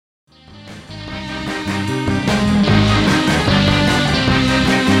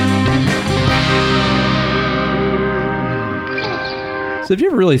So have you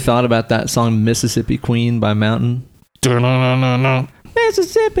ever really thought about that song Mississippi Queen by Mountain?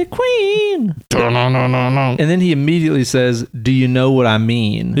 Mississippi Queen. And then he immediately says, do you know what I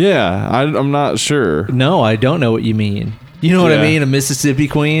mean? Yeah, I'm not sure. No, I don't know what you mean. You know what I mean? A Mississippi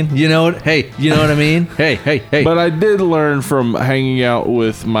Queen? You know what? Hey, you know what I mean? Hey. But I did learn from hanging out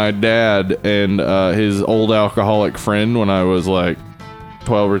with my dad and his old alcoholic friend when I was like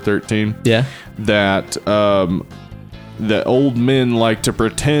 12 or 13. Yeah. That that old men like to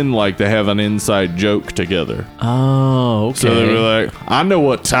pretend like they have an inside joke together. Oh, okay. So they were like, I know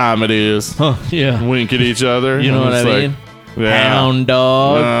what time it is. Huh, yeah. Wink at each other. You know what I mean? Yeah. Hound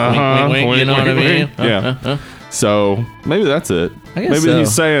dog. Wink, wink, wink. You know what I mean? Yeah. So maybe that's it. I guess maybe so.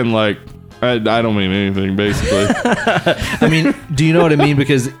 he's saying like, I don't mean anything, basically. I mean, do you know what I mean?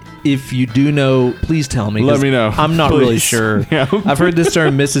 Because if you do know, please tell me. Let me know. I'm not really Please. sure. Yeah. I've heard this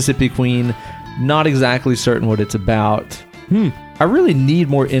term Mississippi Queen. Not exactly certain what it's about. I really need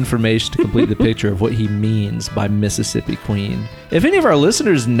more information to complete the picture of what he means by Mississippi Queen. If any of our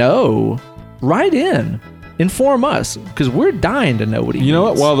listeners know, write in. Inform us, because we're dying to know what he means. You know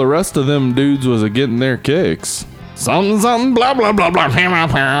what? While the rest of them dudes was getting their kicks. Something, blah, blah, blah, blah,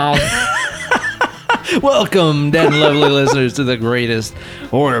 Welcome, dead and lovely listeners, to the greatest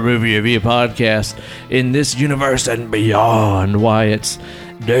horror movie review podcast in this universe and beyond. Why, it's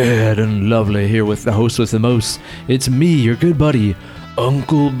dead and lovely here with the host with the most. It's me, your good buddy,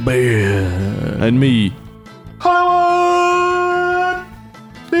 Uncle Ben. And me. Hollywood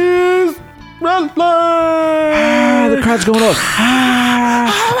is wrestling. The crowd's going up.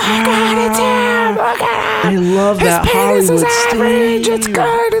 Oh my God, it's him. Oh God. I love that Hollywood stage. It's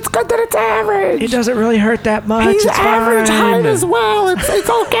good. It's good that it's average. It doesn't really hurt that much. He's it's average fine. height as well. It's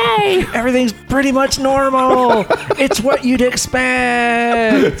okay. Everything's pretty much normal. It's what you'd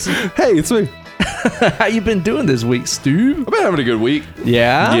expect. Hey, it's me. How you been doing this week, Stu? I've been having a good week.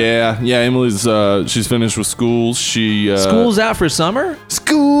 Yeah? Yeah. Emily's, she's finished with school. School's out for summer?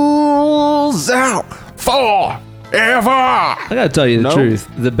 School's out forever. I gotta tell you the No. truth.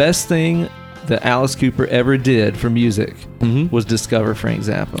 The best thing that Alice Cooper ever did for music was discover Frank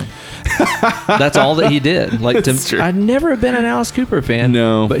Zappa. That's all that he did. Like, That's true. I'd never been an Alice Cooper fan.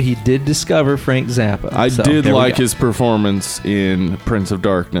 No. But he did discover Frank Zappa. I So, did there we like go. his performance in Prince of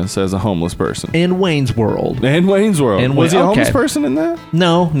Darkness as a homeless person. And Wayne's World. And Wayne's World. And was he a homeless okay. person in that?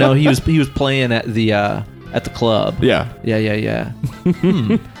 No, he was playing at the club. Yeah. Yeah.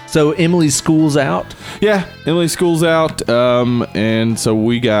 So Emily's school's out. Yeah, Emily's school's out, and so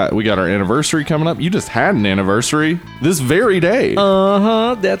we got our anniversary coming up. You just had an anniversary this very day.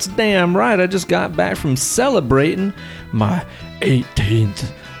 That's damn right. I just got back from celebrating my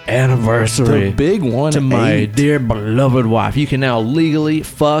 18th anniversary. the big one To my 8. dear beloved wife. You can now legally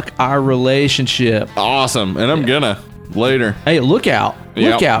fuck our relationship. Awesome, and I'm gonna later. Hey, look out.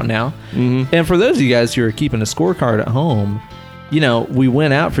 Look Yep. out now. And for those of you guys who are keeping a scorecard at home, you know, we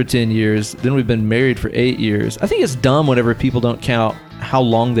went out for 10 years, then we've been married for 8 years. I think it's dumb whenever people don't count how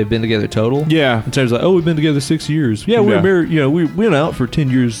long they've been together total. Yeah. In terms of, we've been together 6 years. Yeah, we were Yeah. married, we went out for 10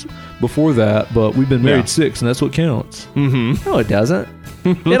 years before that, but we've been married Yeah. 6, and that's what counts. Mm-hmm. No, it doesn't.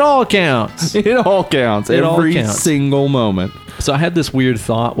 It all counts. It all counts. It all Every counts. single moment. So I had this weird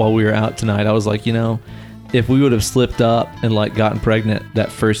thought while we were out tonight. I was like, if we would have slipped up and like gotten pregnant that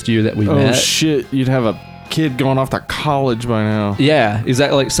first year that we Oh met. shit! You'd have a kid going off to college by now. Yeah,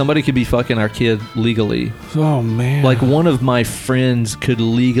 exactly. Like somebody could be fucking our kid legally. Oh man! Like one of my friends could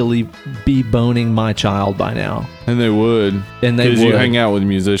legally be boning my child by now. and they would, And they because you would. hang out with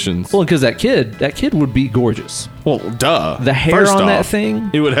musicians. Well, because that kid would be gorgeous. Well, duh. The hair First on that off, thing,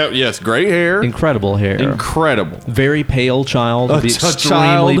 it would have great hair, incredible hair. incredible. Very pale child. Would be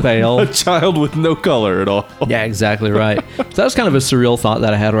extremely child, pale. a child with no color at all. Yeah, exactly right. So that was kind of a surreal thought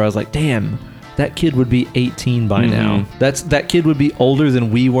that I had where I was like, damn, that kid would be 18 by now. That kid would be older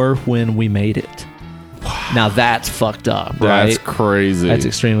than we were when we made it. Now that's fucked up, right? That's crazy. That's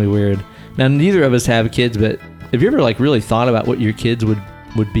extremely weird. Now neither of us have kids, but have you ever like really thought about what your kids would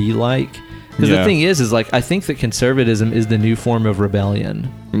be like? Because the Yeah. thing is like I think that conservatism is the new form of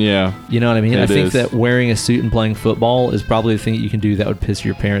rebellion. Yeah. You know what I mean? I It think is. that wearing a suit and playing football is probably the thing that you can do that would piss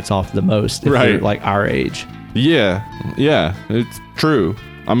your parents off the most if Right. they're like our age. Yeah. It's true.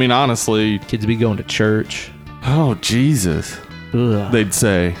 I mean, honestly. Kids be going to church. Oh Jesus! Ugh. They'd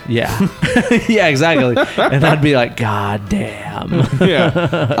say. Yeah. Yeah, exactly. And I'd be like, God damn.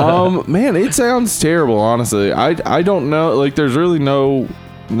 Yeah. Man, it sounds terrible. Honestly, I don't know. Like, there's really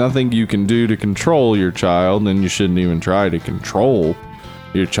nothing you can do to control your child, and you shouldn't even try to control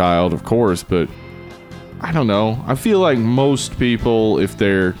your child, of course. But I don't know. I feel like most people, if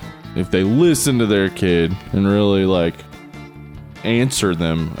they listen to their kid and really like answer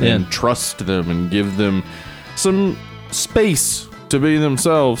them and trust them and give them some space to be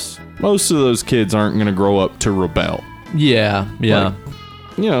themselves, most of those kids aren't going to grow up to rebel. Yeah. Like,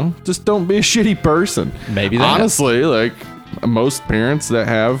 you know, just don't be a shitty person. Maybe that. Honestly, like most parents that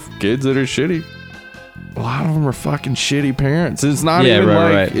have kids that are shitty, a lot of them are fucking shitty parents. It's not even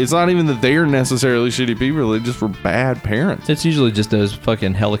it's not even that they're necessarily shitty people. They just were bad parents. It's usually just those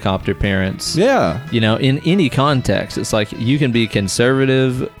fucking helicopter parents. Yeah. You know, in any context, it's like you can be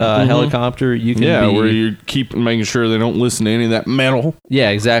conservative helicopter. You can be, where you keep making sure they don't listen to any of that metal. Yeah,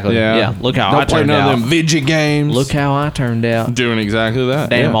 exactly. Yeah. Look how don't I turned play none out. of them video games. Look how I turned out. Doing exactly that.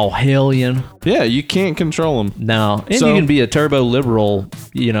 Damn old hellion. Yeah, you can't control them. No. And So- you can be a turbo liberal,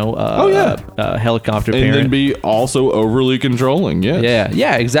 you know, helicopter And parent. then be also overly controlling. Yeah.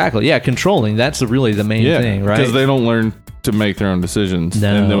 Yeah, exactly. Yeah, controlling. That's really the main thing, right? Because they don't learn to make their own decisions.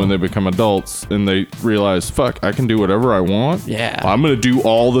 No. And then when they become adults and they realize, fuck, I can do whatever I want. Yeah. I'm going to do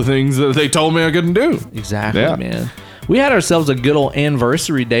all the things that they told me I couldn't do. Exactly, Yeah. man. We had ourselves a good old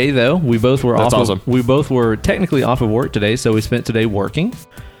anniversary day, though. We both were That's awesome. we both were technically off of work today, so we spent today working.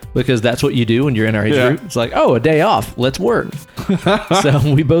 Because that's what you do when you're in our age group. It's like, oh, a day off. Let's work. So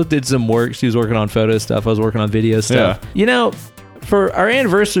we both did some work. She was working on photo stuff. I was working on video stuff. Yeah. You know, for our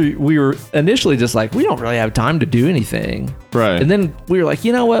anniversary, we were initially just like, we don't really have time to do anything. Right. And then we were like,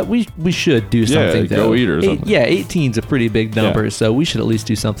 you know what? We should do something. go though. eat or something. 18's a pretty big number, so we should at least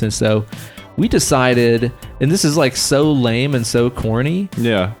do something. So we decided, and this is like so lame and so corny.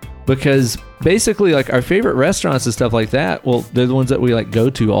 Yeah. Because basically, like our favorite restaurants and stuff like that, well, they're the ones that we like go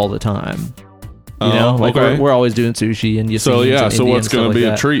to all the time. You know, like okay. we're always doing sushi and So, Yassine's yeah. and So, Indian what's and stuff going to like be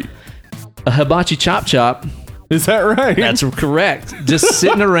that. a treat? A hibachi chop chop. Is that right? That's correct. Just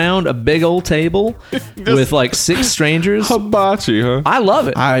sitting around a big old table with like 6 strangers. Hibachi, huh? I love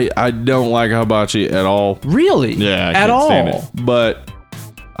it. I don't like hibachi at all. Really? Yeah, I At can't all. stand it. But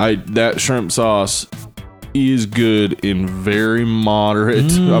that shrimp sauce is good in very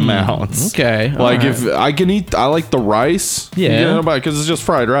moderate amounts. Okay. Like all right. if I can eat, I like the rice. Yeah. You know, because it's just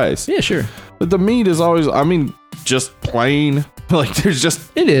fried rice. Yeah, sure. But the meat is always, I mean, just plain. Like there's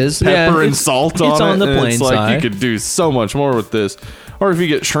just It is. pepper and it's- salt on it's it. on the and plain it's like side. you could do so much more with this. Or if you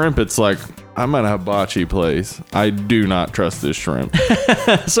get shrimp, it's like, I'm at a hibachi place. I do not trust this shrimp.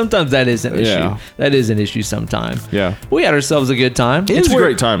 Sometimes that is an issue. Yeah. That is an issue sometimes. Yeah. We had ourselves a good time. It is a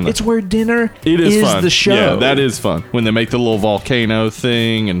great time, though. It's where dinner It is fun. the show. Yeah, that is fun. When they make the little volcano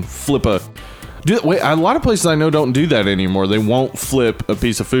thing and flip a... Wait, a lot of places I know don't do that anymore. They won't flip a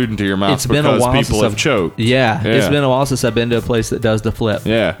piece of food into your mouth It's been a because while people since have I've- choked. Yeah, it's Yeah. been a while since I've been to a place that does the flip.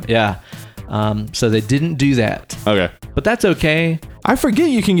 Yeah. Yeah. So they didn't do that. Okay. But that's okay. I forget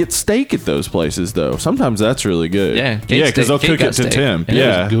you can get steak at those places, though. Sometimes that's really good. Yeah. Yeah, because they'll cook it to temp. And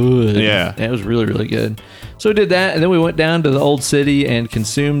Yeah. It was good. Yeah. It was really, really good. So we did that, and then we went down to the old city and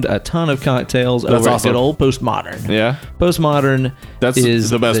consumed a ton of cocktails over awesome. at good old Postmodern. Yeah. Postmodern That's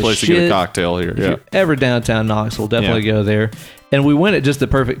is the best place to get a shit. cocktail here. If Yeah. you're ever downtown Knoxville, definitely Yeah. go there. And we went at just the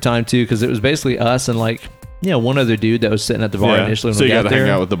perfect time too, because it was basically us and like, one other dude that was sitting at the bar Yeah. initially when So we you got got to there.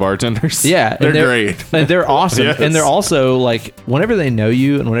 hang out with the bartenders. Yeah, They're and great. and they're awesome, Yes. and they're also like, whenever they know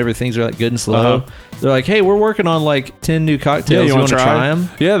you and whenever things are like good and slow, Uh-huh. they're like, "Hey, we're working on like 10 new cocktails. You want to try them?"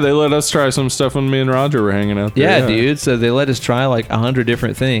 Yeah, they let us try some stuff when me and Roger were hanging out there. Yeah, dude. So they let us try like 100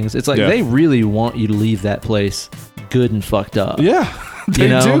 different things. It's like Yeah. they really want you to leave that place good and fucked up. Yeah. They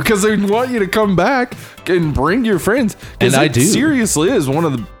know? do, because they want you to come back and bring your friends. 'Cause And I it do. seriously is one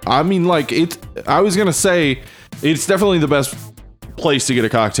of the. I mean, like I was gonna say, it's definitely the best place to get a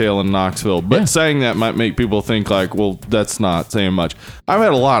cocktail in Knoxville. But Yeah. saying that might make people think like, well, that's not saying much. I've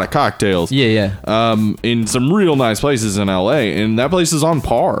had a lot of cocktails. Yeah. In some real nice places in LA, and that place is on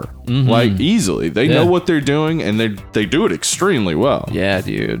par, like easily. They know Yeah. what they're doing, and they do it extremely well. Yeah,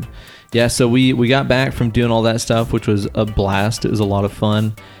 dude. Yeah, so we got back from doing all that stuff, which was a blast. It was a lot of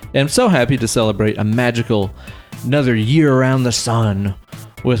fun. And I'm so happy to celebrate a magical another year around the sun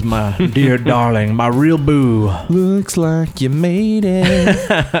with my dear darling, my real boo. Looks like you made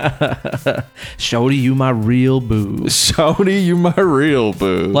it. Shorty, you my real boo. Shawty, you my real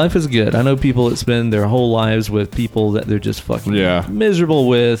boo. Life is good. I know people that spend their whole lives with people that they're just fucking Yeah. miserable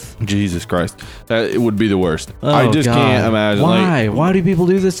with. Jesus Christ, that it would be the worst. Oh, I just God. can't imagine. Why? Why do people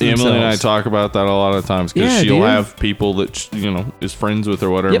do this to Emily and I themselves? talk about that a lot of times because Yeah, she'll dude. have people that is friends with or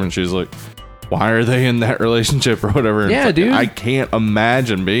whatever, Yep. and she's like, "Why are they in that relationship or whatever?" And Yeah, it's like, dude. I can't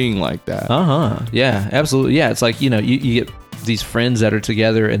imagine being like that. Yeah, absolutely. Yeah, it's like, you get these friends that are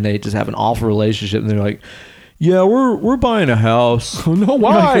together and they just have an awful relationship and they're like, yeah, we're buying a house. No,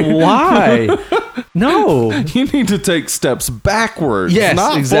 why? Like, why? No. You need to take steps backwards. Yes,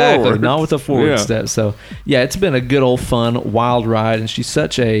 not exactly. forward. Not with a forward Yeah. step. So, yeah, it's been a good old fun, wild ride. And she's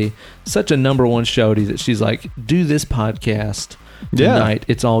such a number one showdy that she's like, do this podcast Yeah. tonight.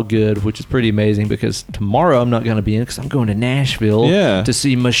 It's all good, which is pretty amazing because tomorrow I'm not going to be in because I'm going to Nashville Yeah. to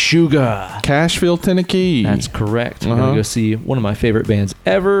see Meshuggah. Cashville, Tennessee. That's correct. I'm going Uh-huh. to go see one of my favorite bands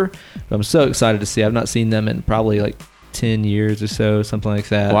ever. I'm so excited to see. I've not seen them in probably like 10 years or so, something like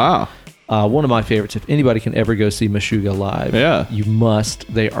that. Wow. One of my favorites. If anybody can ever go see Meshuggah live, Yeah. you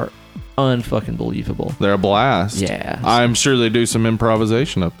must. They are unfucking believable. They're a blast. Yeah. I'm sure they do some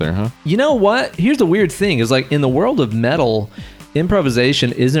improvisation up there, huh? You know what? Here's the weird thing: is like in the world of metal,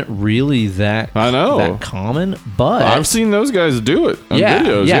 improvisation isn't really that I know. that common. But I've seen those guys do it on yeah,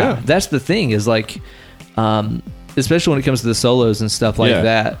 videos. Yeah. That's the thing. Is like, especially when it comes to the solos and stuff like Yeah.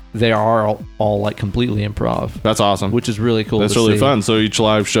 that, they are all like completely improv, That's awesome. which is really cool. That's to really see. fun. So each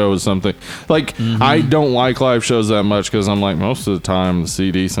live show is something. Like, I don't like live shows that much because I'm like, most of the time the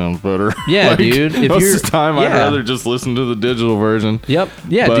CD sounds better. Yeah, Like, dude. If most you're- of the time I'd yeah. rather just listen to the digital version. Yep.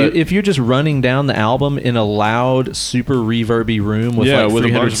 Yeah, But- dude. If you're just running down the album in a loud, super reverby room with Yeah, like with a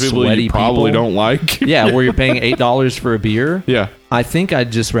 300 bunch of people sweaty you probably people, don't like. yeah, where you're paying $8 for a beer. Yeah. I think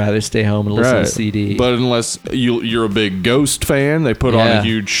I'd just rather stay home and listen Right. to CD. But unless you're a big Ghost fan, they put on Yeah. a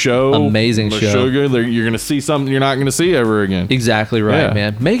huge show. Amazing show. Meshuggah, you're going to see something you're not going to see ever again. exactly right, Yeah.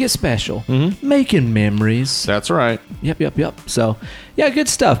 man. Make it special. Mhm. Making memories. That's right. Yep. So, yeah, good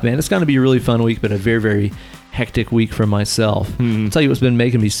stuff, man. It's going to be a really fun week, but a very, very hectic week for myself. I'll tell you what's been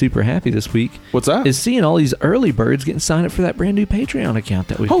making me super happy this week What's that? is seeing all these early birds getting signed up for that brand new Patreon account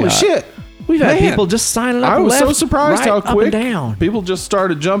that we've Holy got. shit. We've had Man. people just signing up. I was so left, surprised right, how up quick and down. people just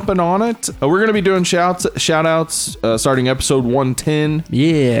started jumping on it. We're going to be doing shout outs starting episode 110,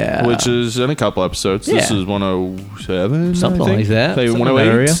 Yeah, which is in a couple episodes. This Yeah. is 107, Something I think. like that. Say Something in that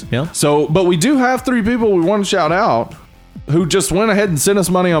 108. area. Yeah. So, but we do have 3 people we want to shout out who just went ahead and sent us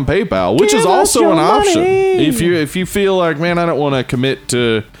money on PayPal, which Give is us also your an option. money. If you feel like, man, I don't want to commit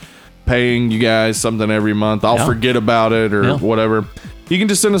to paying you guys something every month, I'll Yeah. forget about it or Yeah. whatever. You can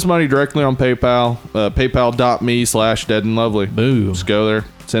just send us money directly on PayPal, paypal.me/deadandlovely. Boom. Just go there,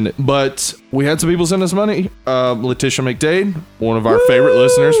 send it. But we had some people send us money. Letitia McDade, one of our favorite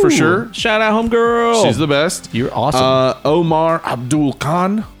listeners for sure. Shout out, homegirl. She's the best. You're awesome. Omar Abdul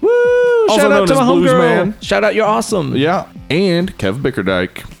Khan. Woo! also Shout out known to as my Blues homegirl. Man. Shout out, you're awesome. Yeah. And Kev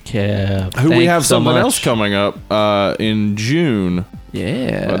Bickerdike, Kev, who we thanks have so something much. else coming up in June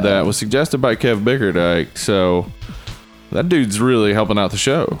Yeah. that was suggested by Kev Bickerdike. So that dude's really helping out the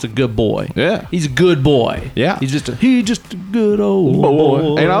show. It's a good boy. Yeah. He's a good boy. Yeah. He's just a good old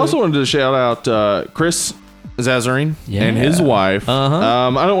boy. And I also wanted to shout out Chris Zazarine Yeah. and his wife.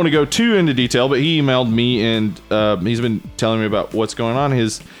 Uh-huh. I don't want to go too into detail, but he emailed me and he's been telling me about what's going on.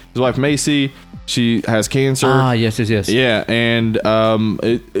 His wife Macy, she has cancer. Ah, yes. Yeah, and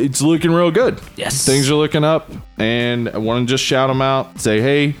it's looking real good. Yes. Things are looking up, and I want to just shout them out. Say,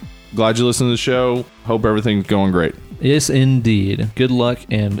 hey, glad you listened to the show. Hope everything's going great. Yes, indeed. Good luck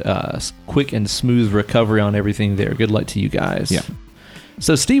and quick and smooth recovery on everything there. Good luck to you guys. Yeah.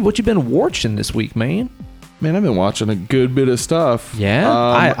 So, Steve, what you been watching this week, man? Man, I've been watching a good bit of stuff. Yeah,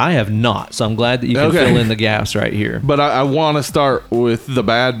 I have not. So I'm glad that you can Okay. fill in the gaps right here. But I want to start with the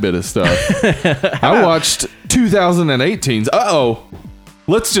bad bit of stuff. I watched 2018's.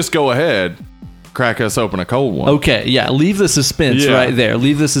 Let's just go ahead. Crack us open a cold one. Okay, yeah, leave the suspense Yeah. right there.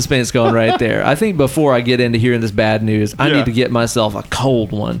 Leave the suspense going right there. I think before I get into hearing this bad news, I Yeah. need to get myself a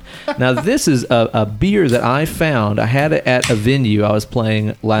cold one. Now, this is a beer that I found. I had it at a venue I was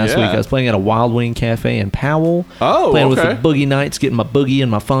playing last Yeah. week. I was playing at a Wild Wing Cafe in Powell. Oh, playing with okay. the Boogie Nights, getting my boogie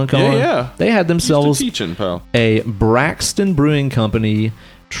and my funk Yeah, on. yeah. They had Used to themselves teaching, pal. a Braxton Brewing Company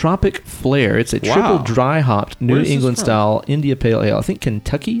Tropic Flair. It's a triple Wow. dry hopped New Where's this England from? style India Pale Ale. I think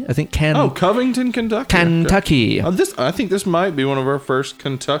Kentucky. I think Covington, Kentucky. Kentucky. I think this might be one of our first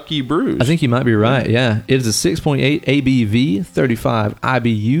Kentucky brews. I think you might be right. Yeah, it is a 6.8 ABV, 35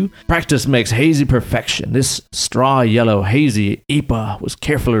 IBU. Practice makes hazy perfection. This straw yellow hazy IPA was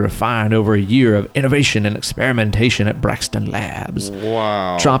carefully refined over a year of innovation and experimentation at Braxton Labs.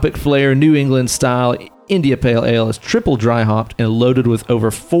 Wow. Tropic Flair New England style India Pale Ale is triple dry hopped and loaded with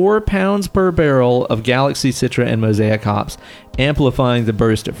over 4 pounds per barrel of Galaxy, Citra, and Mosaic hops, amplifying the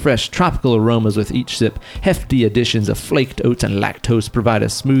burst of fresh tropical aromas with each sip. Hefty additions of flaked oats and lactose provide a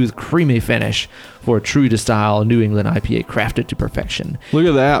smooth, creamy finish for a true to style New England IPA crafted to perfection. Look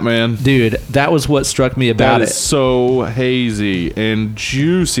at that, man. Dude, that was what struck me about That it. is so hazy and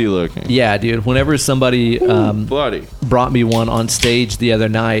juicy looking. Yeah, dude. Whenever somebody Bloody. brought me one on stage the other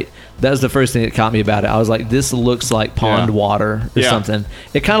night, That was the first thing that caught me about it. I was like, this looks like pond water or something.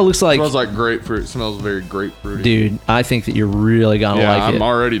 It kind of looks like... It smells like grapefruit. It smells very grapefruity. Dude, I think that you're really going to like it. I'm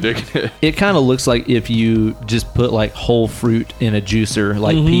already digging it. It kind of looks like if you just put like whole fruit in a juicer,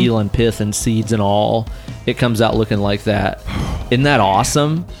 like peel and pith and seeds and all. It comes out looking like that. Isn't that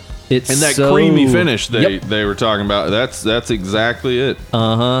awesome? It's and that so, creamy finish they were talking about, that's exactly it.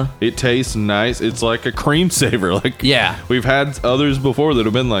 It tastes nice. It's like a cream saver. Like we've had others before that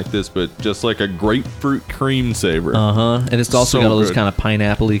have been like this, but just like a grapefruit cream saver. And it's also So got all those good. kind of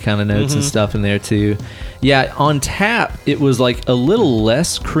pineapple-y kind of notes and stuff in there too. Yeah, on tap it was like a little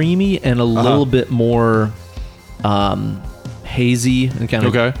less creamy and a little bit more hazy and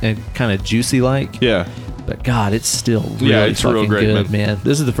kind of juicy like. Yeah. But God, it's still really it's fucking real great, good, man.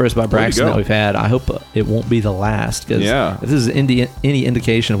 This is the first by Braxton go. that we've had. I hope it won't be the last. Because if this is any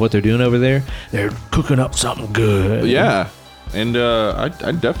indication of what they're doing over there, they're cooking up something good. Yeah. And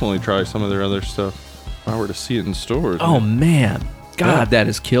I'd definitely try some of their other stuff if I were to see it in stores. Oh, man. God, that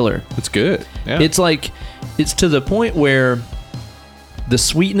is killer. It's good. Yeah. It's like, it's to the point where the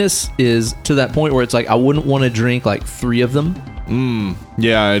sweetness is to that point where it's like, I wouldn't want to drink like 3 of them.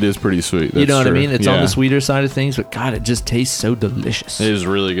 Yeah, it is pretty sweet. You know what I mean? It's on Yeah. the sweeter side of things, but God, it just tastes so delicious. It is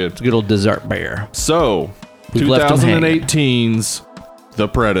really good. It's a good old dessert bear. So, We've left 'em hanging. 2018's The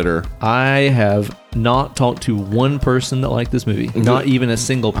Predator. I have not talked to one person that liked this movie. Not even a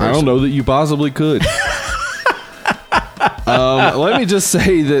single person. I don't know that you possibly could. Let me just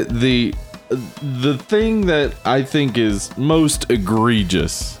say that the thing that I think is most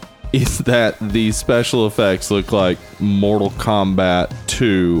egregious is that the special effects look like Mortal Kombat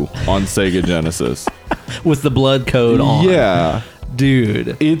 2 on Sega Genesis. With the blood code on. Yeah.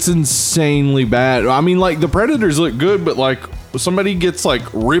 Dude. It's insanely bad. I mean, like, the Predators look good, but, like, somebody gets, like,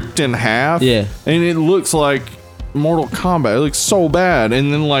 ripped in half. Yeah. And it looks like Mortal Kombat. It looks so bad.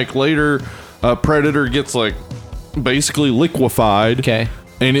 And then, like, later, Predator gets, like, basically liquefied. Okay.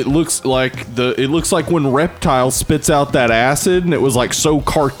 And it looks like when Reptile spits out that acid and it was like so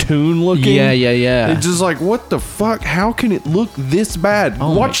cartoon looking. Yeah. It's just like, what the fuck? How can it look this bad?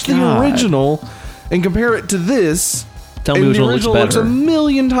 Oh Watch my the God. original and compare it to this. Tell me and which the one looks original looks better. a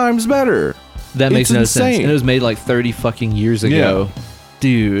million times better. That makes It's no sense. insane. And it was made like 30 fucking years ago.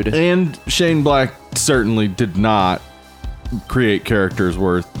 Dude. And Shane Black certainly did not create characters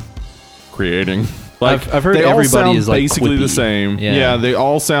worth creating. Like, I've heard they all everybody sound is, like, basically the quippy. same. Yeah. Yeah, they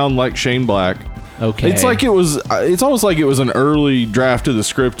all sound like Shane Black. Okay. It's like it's almost like it was an early draft of the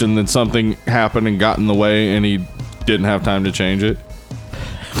script and then something happened and got in the way and he didn't have time to change it.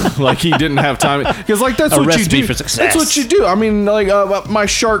 Like he didn't have time because like that's A what you recipe do. for success. That's what you do. I mean, like my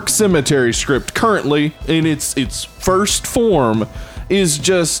Shark Cemetery script currently in its first form is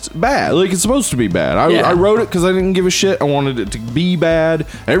just bad. Like it's supposed to be bad. I wrote it because I didn't give a shit. I wanted it to be bad.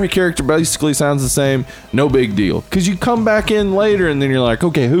 Every character basically sounds the same. No big deal. Because you come back in later and then you're like,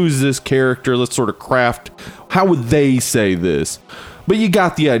 okay, who's this character? Let's sort of craft. How would they say this? But you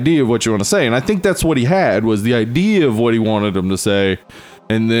got the idea of what you want to say, and I think that's what he had was the idea of what he wanted him to say.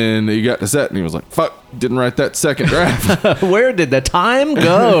 And then he got to set and he was like, fuck, didn't write that second draft. Where did the time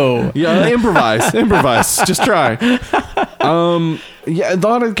go? Yeah, improvise, just try. Yeah, a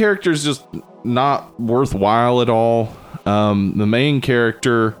lot of the characters just not worthwhile at all. The main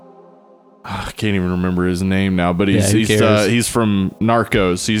character, I can't even remember his name now, but he's from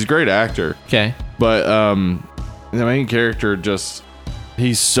Narcos. He's a great actor. Okay. But the main character just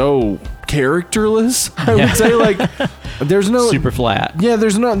he's so characterless. I would say like there's no Super flat. Yeah,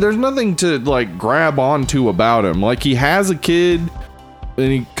 there's nothing to like grab onto about him. Like he has a kid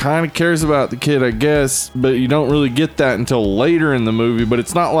and he kind of cares about the kid, I guess, but you don't really get that until later in the movie. But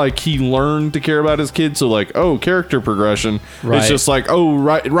it's not like he learned to care about his kid. So like, oh, character progression. Right. It's just like, oh,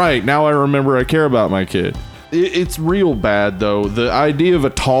 right. Now I remember I care about my kid. It's real bad though. The idea of a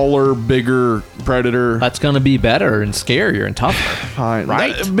taller, bigger predator. That's going to be better and scarier and tougher. Fine.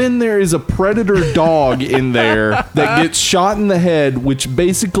 Right. Then there is a predator dog in there that gets shot in the head, which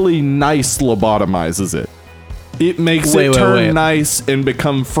basically nice lobotomizes it. It makes it turn nice and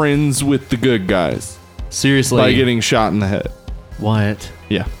become friends with the good guys Seriously. by getting shot in the head. What?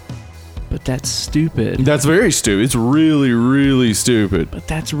 Yeah. But that's stupid. That's very stupid. It's really, really stupid. But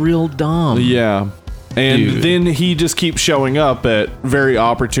that's real dumb. Yeah. And Dude. then he just keeps showing up at very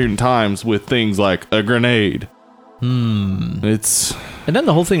opportune times with things like a grenade. It's... And then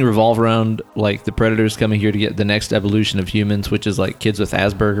the whole thing revolve around like the predators coming here to get the next evolution of humans, which is like kids with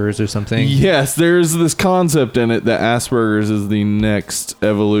Asperger's or something. Yes, there's this concept in it that Asperger's is the next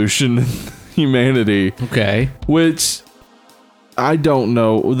evolution in humanity, Okay. which I don't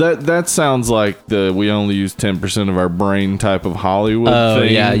know. That sounds like the we only use 10% of our brain type of Hollywood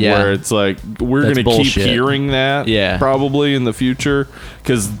thing. Yeah. Where it's like we're That's going to keep bullshit. hearing that probably in the future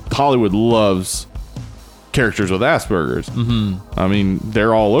because Hollywood loves characters with Asperger's. I mean,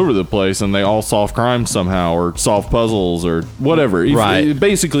 they're all over the place and they all solve crimes somehow or solve puzzles or whatever.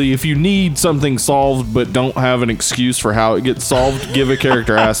 Basically, if you need something solved but don't have an excuse for how it gets solved, give a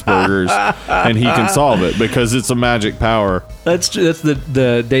character Asperger's and he can solve it because it's a magic power. That's true. That's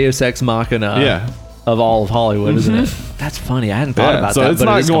the Deus Ex Machina of all of Hollywood, isn't it? That's funny. I hadn't thought about so that. So it's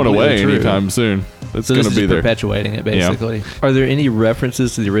not going away anytime soon. It's so going to be there. Perpetuating it, basically. Yeah. Are there any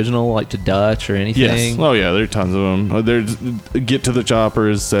references to the original, like to Dutch or anything? Yes. Oh, yeah. There are tons of them. There's Get to the Chopper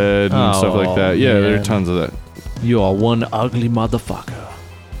is said and stuff like that. Yeah, there are tons of that. You are one ugly motherfucker.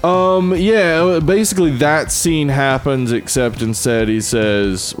 Yeah, basically that scene happens, except instead he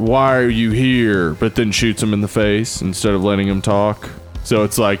says, "Why are you here?" But then shoots him in the face instead of letting him talk. So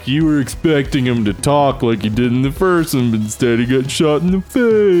it's like you were expecting him to talk like he did in the first one, but instead he got shot in the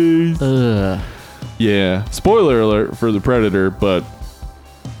face. Yeah. Spoiler alert for The Predator, but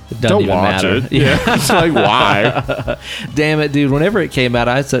don't watch it. Yeah. It's like, why? Damn it, dude. Whenever it came out,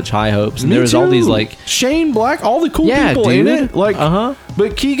 I had such high hopes. And there was all these, like... Shane Black, all the cool people in it. Like,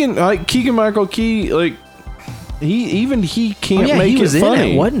 but Keegan-Michael Key, like... He can't make it funny,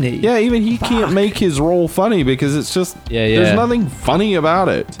 in it, wasn't he? Yeah, even he can't make his role funny because it's just there's nothing funny about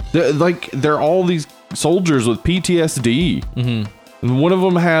it. They're all these soldiers with PTSD, and one of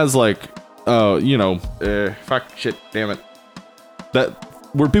them has fuck shit, damn it,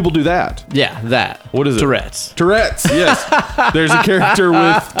 that where people do that. Yeah, that. What is it? Tourette's. Yes. There's a character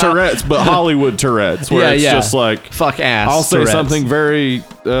with Tourette's, but Hollywood Tourette's, where it's just like fuck ass. I'll say Tourette's. something very.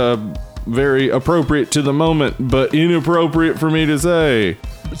 Very appropriate to the moment, but inappropriate for me to say.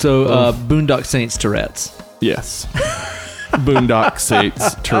 So, Boondock Saints Tourette's. Yes. Boondock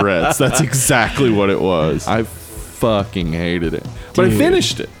Saints Tourette's. That's exactly what it was. I fucking hated it. But I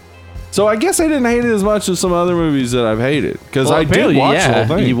finished it. So I guess I didn't hate it as much as some other movies that I've hated. Because I did watch the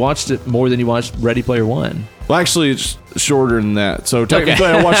whole thing. You watched it more than you watched Ready Player One. Well, actually, it's shorter than that. So technically,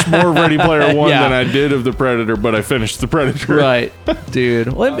 I watched more Ready Player One than I did of The Predator, but I finished The Predator. Right,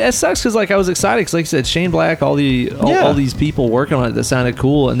 dude. Well, it sucks because I was excited because, like I said, Shane Black, all these people working on it that sounded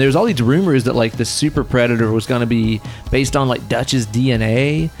cool, and there's all these rumors that the Super Predator was going to be based on Dutch's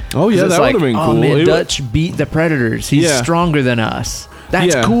DNA. Oh yeah, that would have been cool. Man, Dutch beat the Predators. He's stronger than us.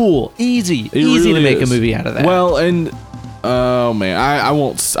 That's cool. Easy really to make a movie out of that. Well, and oh man, I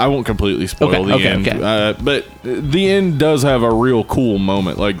won't completely spoil the end. But the end does have a real cool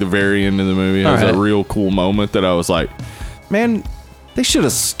moment. Like the very end of the movie has a real cool moment that I was like, man, they should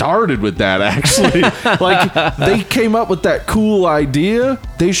have started with that actually. They came up with that cool idea.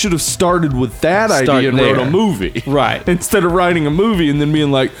 They should have started with that idea and wrote a movie. Right. Instead of writing a movie and then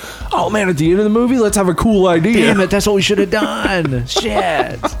being like, oh man, at the end of the movie, let's have a cool idea. Damn it, that's what we should have done.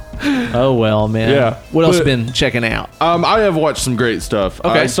 Shit. Oh well, man. Yeah. What else have you been checking out? I have watched some great stuff.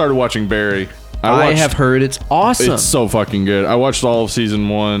 I started watching Barry. I have heard it's awesome. It's so fucking good. I watched all of season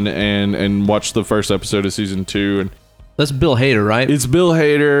 1 and watched the first episode of season 2 and that's Bill Hader, right? It's Bill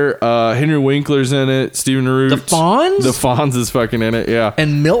Hader. Henry Winkler's in it. Stephen Root. The Fonz? The Fonz is fucking in it, yeah.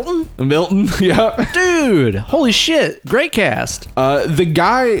 And Milton? Milton, yeah. Dude, holy shit. Great cast. The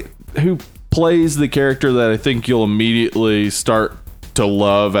guy who plays the character that I think you'll immediately start to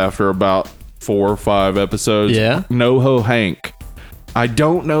love after about 4 or 5 episodes. Yeah. NoHo Hank. I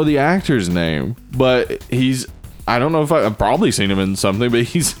don't know the actor's name, but I don't know if I've probably seen him in something, but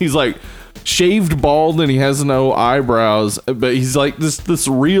he's like shaved bald and he has no eyebrows, but he's like this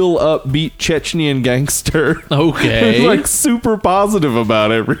real upbeat Chechnyan gangster. Okay. Like super positive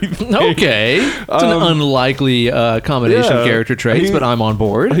about everything. Okay. It's an unlikely combination of character traits, but I'm on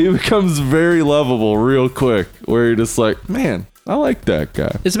board. He becomes very lovable real quick, where you're just like, man, I like that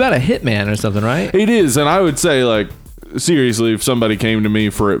guy. It's about a hitman or something, right? It is, and I would say seriously, if somebody came to me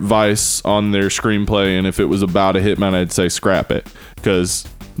for advice on their screenplay and if it was about a hitman, I'd say scrap it because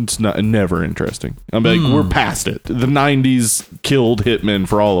it's never interesting. I'm like, we're past it. The 90s killed hitmen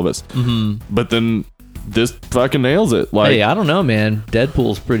for all of us. But then this fucking nails it. Hey, I don't know, man.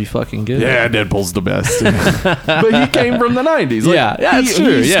 Deadpool's pretty fucking good. Yeah, Deadpool's the best. But he came from the 90s. That's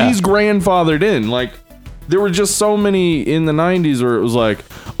true. He's grandfathered in. There were just so many in the 90s where it was like,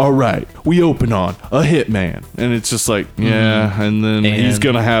 all right, we open on a hitman. And it's just like, yeah. And then he's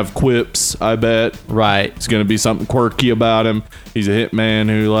going to have quips, I bet. Right. It's going to be something quirky about him. He's a hitman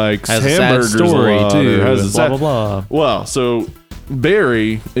who likes has hamburgers a sad story, a lot, too. has blah, blah, blah. Well, so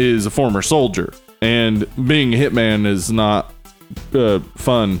Barry is a former soldier. And being a hitman is not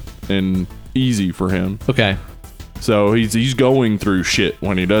fun and easy for him. Okay. So he's going through shit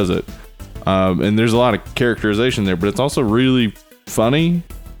when he does it. And there's a lot of characterization there, but it's also really funny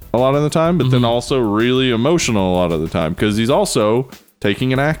a lot of the time, but then also really emotional a lot of the time, because he's also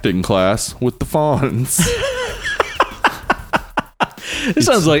taking an acting class with the Fonz. This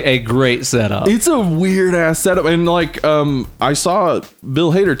sounds like a great setup. It's a weird ass setup, and like I saw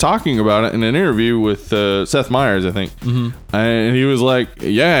Bill Hader talking about it in an interview with Seth Meyers, I think, and he was like,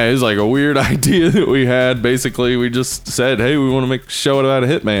 "Yeah, it's like a weird idea that we had. Basically, we just said, hey, we want to make a show about a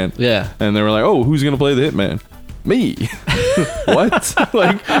hitman." Yeah. And they were like, "Oh, who's gonna play the hitman?" Me. What?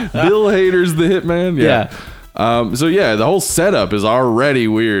 Like Bill Hader's the hitman? Yeah. So yeah, the whole setup is already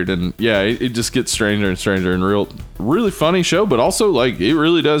weird, and yeah, it just gets stranger and stranger, and really funny show, but also like it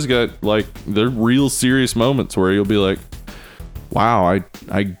really does get like the real serious moments where you'll be like, wow,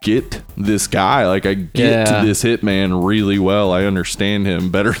 I get this guy, like I get this hitman really well. I understand him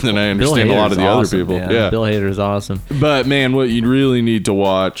better than I understand a lot of the other people. Yeah, Bill Hader is awesome. But man, what you really need to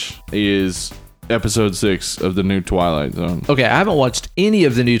watch is episode 6 of the new Twilight Zone. Okay, I haven't watched any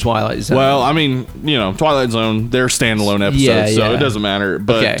of the new Twilight Zone. Well, I mean, Twilight Zone, they're standalone episodes, so it doesn't matter.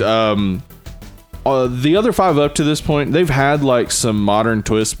 But the other 5 up to this point, they've had like some modern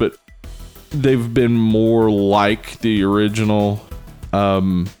twists, but they've been more like the original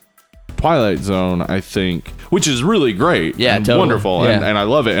Twilight Zone, I think, which is really great. Yeah, and totally. wonderful, Yeah. and I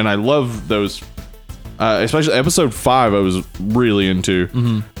love it, and I love those. Especially episode 5, I was really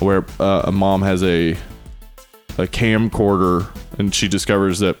into, where a mom has a camcorder, and she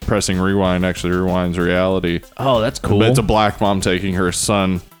discovers that pressing rewind actually rewinds reality. Oh, that's cool. But it's a black mom taking her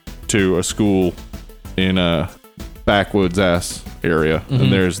son to a school in a backwoods ass area,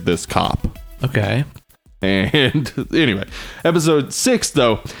 and there's this cop. Okay. And anyway, episode 6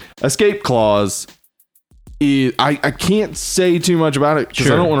 though, Escape Clause. I can't say too much about it because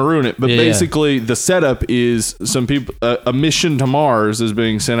I don't want to ruin it. But basically, the setup is some people. A mission to Mars is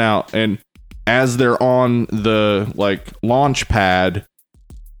being sent out, and as they're on the like launch pad,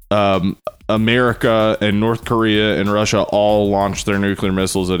 America and North Korea and Russia all launch their nuclear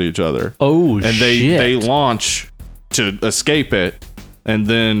missiles at each other. Oh, and they launch to escape it, and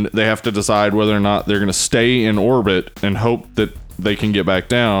then they have to decide whether or not they're going to stay in orbit and hope that they can get back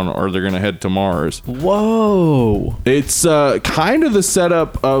down, or they're going to head to Mars. Whoa. It's kind of the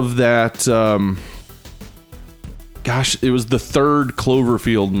setup of that. It was the third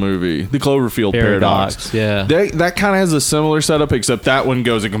Cloverfield movie, the Cloverfield Paradox. Yeah. That kind of has a similar setup, except that one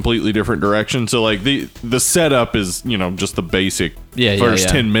goes a completely different direction. So like the setup is, just the basic first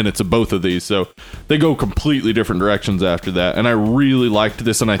 10 minutes of both of these. So they go completely different directions after that. And I really liked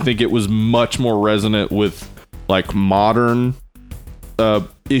this, and I think it was much more resonant with like modern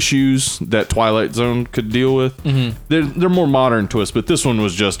issues that Twilight Zone could deal with. They're more modern twists, but this one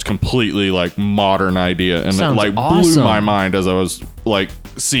was just completely like modern idea, and Sounds it like awesome. blew my mind as I was like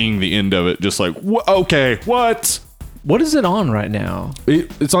seeing the end of it. Just like, okay, what? What is it on right now?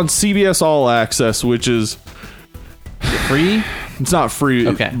 It's on CBS All Access, which is Free? it's not free,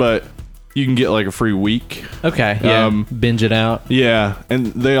 Okay. but you can get like a free week. Okay. Yeah. Binge it out. Yeah, and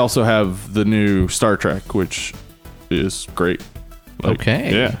they also have the new Star Trek, which is great.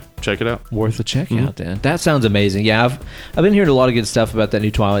 Okay. Yeah, check it out. Worth a check out then. That sounds amazing. Yeah, I've been hearing a lot of good stuff about that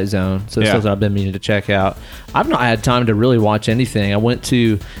new Twilight Zone. So it's something I've been meaning to check out. I've not had time to really watch anything. I went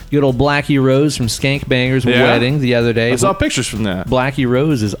to good old Blackie Rose from Skank Banger's wedding the other day. I saw pictures from that. Blackie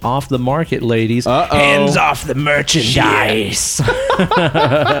Rose is off the market, ladies. Hands off the merchandise.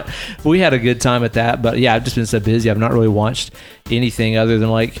 We had a good time at that, but yeah, I've just been so busy. I've not really watched anything other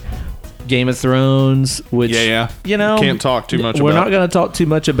than like Game of Thrones, which can't talk too much. We're not going to talk too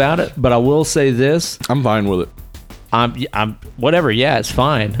much about it, but I will say this: I'm fine with it. I'm whatever. Yeah, it's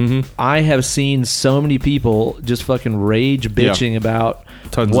fine. I have seen so many people just fucking rage bitching about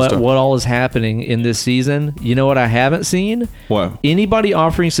Tons of what stuff. all is happening in this season. You know what I haven't seen? What? Anybody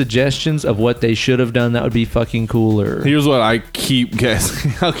offering suggestions of what they should have done that would be fucking cooler. Here's what I keep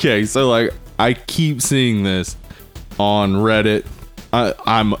guessing. Okay, so like I keep seeing this on Reddit.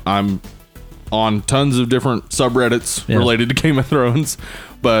 I'm on tons of different subreddits related to Game of Thrones,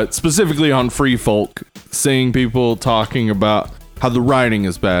 but specifically on Free Folk, seeing people talking about how the writing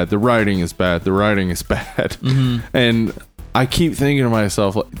is bad, the writing is bad, the writing is bad. And I keep thinking to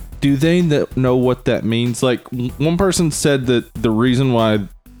myself, like, do they know what that means? Like, one person said that the reason why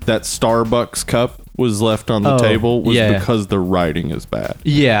that Starbucks cup was left on the table was because the writing is bad.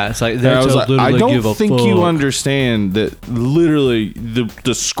 Yeah, it's like I was like, I don't think you fuck. understand that literally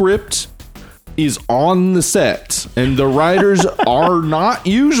the script is on the set and the writers are not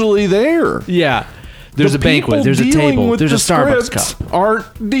usually there. Yeah. There's The a banquet. people There's a dealing table. with There's a the Starbucks scripts cup.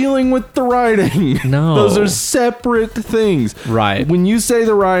 Aren't dealing with the writing. No. Those are separate things. Right. When you say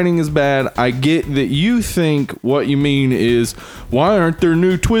the writing is bad, I get that you think what you mean is, why aren't there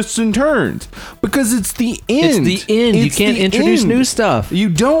new twists and turns? Because it's the end. It's the end. You It's can't the introduce end. new stuff. You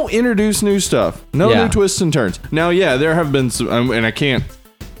don't introduce new stuff. No Yeah. new twists and turns. Now, yeah, there have been some, and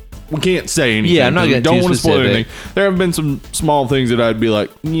we can't say anything. Yeah, I'm not 'cause we getting don't too want to spoil specific. anything. There have been some small things that I'd be like,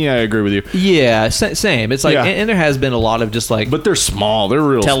 yeah, I agree with you. Yeah, same. It's like, Yeah. and there has been a lot of just like But they're small. They're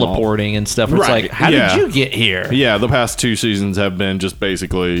real small. teleporting and stuff. Where Right, It's like, how yeah. did you get here? Yeah, the past 2 seasons have been just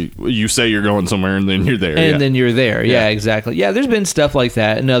basically you say you're going somewhere and then you're there. And yeah. then you're there. Yeah, Yeah. exactly. Yeah, there's been stuff like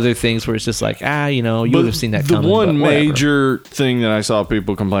that and other things where it's just like, you would But have seen that the coming. one but whatever. major thing that I saw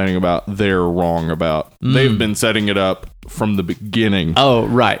people complaining about, they're wrong about. They've been setting it up from the beginning Oh,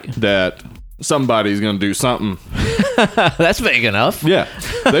 right. that somebody's going to do something. That's vague enough. Yeah,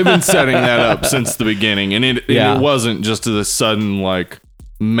 they've been setting that up since the beginning, and it wasn't just the sudden like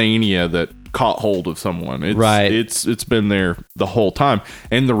mania that caught hold of someone. It's, Right. It's been there the whole time,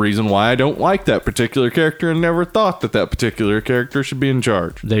 and the reason why I don't like that particular character and never thought that particular character should be in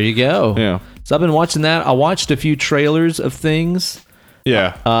charge. There you go. Yeah, So I've been watching that. I watched a few trailers of things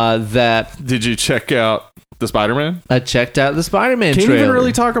yeah. that Did you check out the Spider-Man? I checked out the Spider-Man Can't trailer. even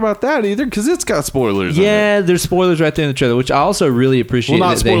really talk about that either because it's got spoilers. in it. Yeah, there's spoilers right there in the trailer, which I also really appreciate. Well,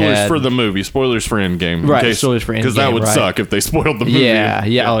 not that they spoilers had. for the movie, spoilers for Endgame. Right, spoilers for Because that Endgame, would right. suck if they spoiled the movie.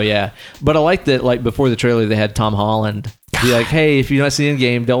 Yeah, oh yeah. But I like that. Like before the trailer, they had Tom Holland be like, "Hey, if you're not seeing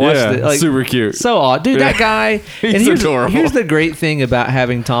Endgame, don't watch Yeah, it." Like, super cute. so odd, dude. That guy. He's and here's, adorable. Here's the great thing about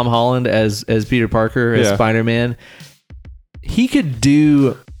having Tom Holland as Peter Parker as Yeah. Spider-Man. He could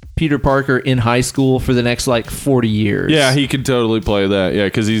do Peter Parker in high school for the next like 40 years. Yeah, he could totally play that. Yeah,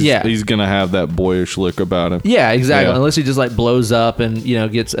 because he's gonna have that boyish look about him. Yeah, exactly. Yeah. Unless he just like blows up and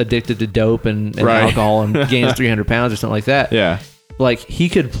gets addicted to dope and Right. alcohol and gains 300 pounds or something like that. Yeah, Like he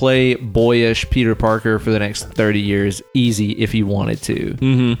could play boyish Peter Parker for the next 30 years easy if he wanted to.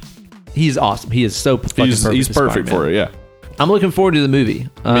 Mm-hmm. He's awesome. He is so fucking perfect. he's as perfect Spider-Man. for it. Yeah, I'm looking forward to the movie.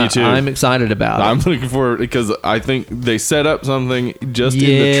 Me too. I'm excited about it. I'm looking forward because I think they set up something just in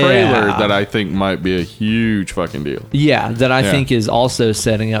Yeah. the trailer that I think might be a huge fucking deal. Yeah, that I Yeah. think is also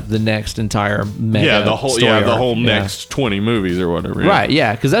setting up the next entire mega Yeah, the whole story arc. whole Yeah. next 20 movies or whatever. Yeah. Right,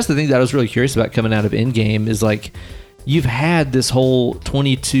 yeah, because that's the thing that I was really curious about coming out of Endgame is like you've had this whole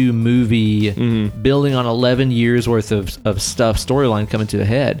 22 movie Mm-hmm. building on 11 years worth of stuff storyline coming to a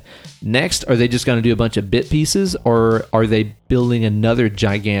head. Next, are they just going to do a bunch of bit pieces or are they building another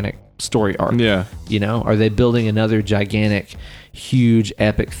gigantic story arc? Yeah. Are they building another gigantic, huge,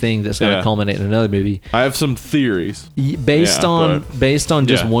 epic thing that's going to Yeah. culminate in another movie? I have some theories. Based Yeah, on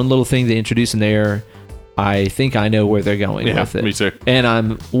just yeah. one little thing they introduce in there, I think I know where they're going Yeah, with it. me too. And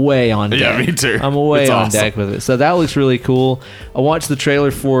I'm way on deck. Yeah, me too. I'm way It's on awesome. deck with it. So that looks really cool. I watched the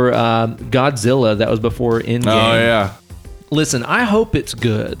trailer for Godzilla. That was before Endgame. Oh yeah, Listen, I hope it's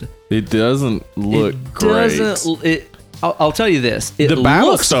good. it doesn't look it great. doesn't. I'll tell you this. It The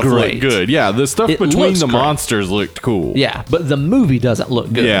battle looks stuff great. looked good. Yeah, the stuff It between looks the great. monsters looked cool. Yeah, but the movie doesn't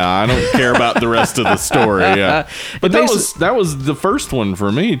look good. Yeah, I don't care about the rest of the story. Yeah, but It that makes was the first one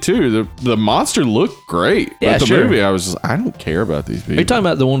for me too. The monster looked great. Yeah, but the sure. movie, I was just, I don't care about these people. Are you talking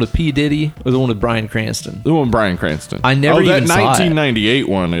about the one with P. Diddy or the one with Bryan Cranston? the one with Bryan Cranston? I never that even saw it. 1998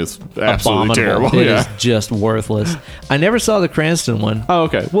 one is absolutely terrible. It Yeah. is just worthless. I never saw the Cranston one. Oh,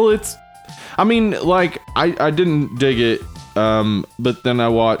 okay. Well, I mean, like I didn't dig it. But then I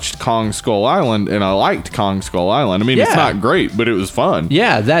watched Kong Skull Island and I liked Kong Skull Island. I mean, it's Yeah. not great, but it was fun.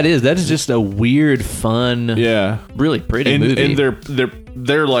 Yeah, that is just a weird, fun, Yeah. really pretty And, movie. and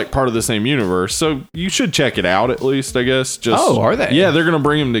they're like part of the same universe, so you should check it out at least, I guess. Just Oh, are they? Yeah, they're gonna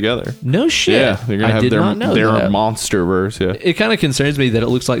bring them together. no shit. Yeah, they're gonna I have did not know their that. monsterverse. Yeah, It kind of concerns me that it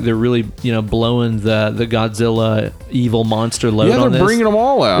looks like they're really, blowing the Godzilla evil monster load yeah, on they're this. bringing them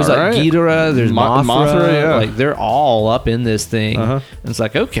all out. There's like right? Ghidorah, there's Mothra, Mothra, yeah. like they're all up in this thing. Uh-huh. And it's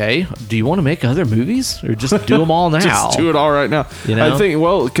like, okay, do you want to make other movies or just do them all now? Just do it all right now. You know? I think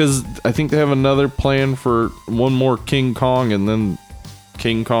because I think they have another plan for one more King Kong and then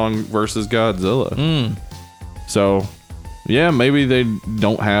King Kong versus Godzilla. Mm. So, yeah, maybe they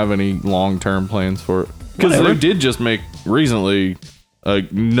don't have any long-term plans for it. Because Whatever. they did just make recently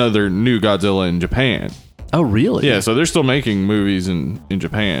another new Godzilla in Japan. Oh, really? Yeah, so they're still making movies in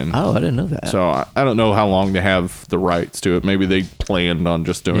Japan. Oh, I didn't know that. So I don't know how long they have the rights to it. Maybe they planned on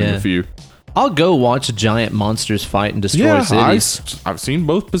just doing Yeah. a few. I'll go watch giant monsters fight and destroy cities. I've seen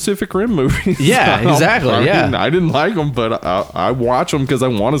both Pacific Rim movies. Yeah, exactly. I didn't like them, but I watch them because I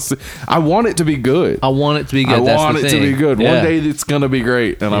want to see. I want it to be good. I want it to be good. I want it to be good. Yeah. One day it's gonna be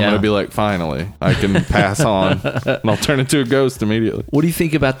great, and I'm Yeah. gonna be like, finally, I can pass on, and I'll turn into a ghost immediately. What do you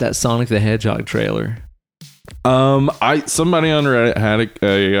think about that Sonic the Hedgehog trailer? Somebody on Reddit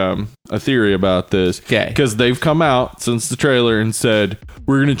had a theory about this. Okay. Because they've come out since the trailer and said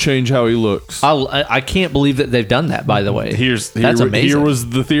we're gonna change how he looks. I can't believe that they've done that. By the way, that's amazing. Here was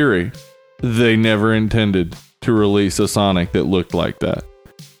the theory. They never intended to release a Sonic that looked like that.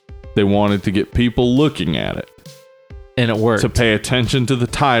 They wanted to get people looking at it and it worked. to pay attention to the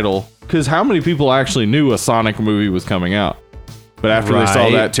title. Because how many people actually knew a Sonic movie was coming out? But after they saw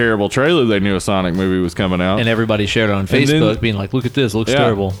Right. that terrible trailer, they knew a Sonic movie was coming out. And everybody shared it on then- Facebook, being like, "Look at this, it looks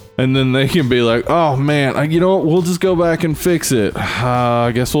terrible." And then they can be like, "Oh man, you know what? We'll just go back and fix it.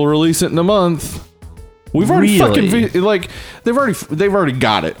 I guess we'll release it in a month." We've already Really? they've already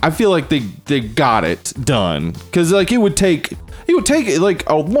got it. I feel like they got it done because like it would take like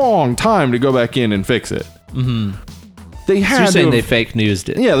a long time to go back in and fix it. Mm-hmm. They So had you're to saying have- they fake newsed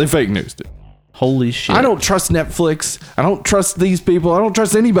it? yeah, they fake newsed it. Holy shit! I don't trust Netflix. I don't trust these people. I don't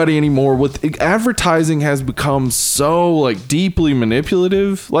trust anybody anymore. With advertising has become so like deeply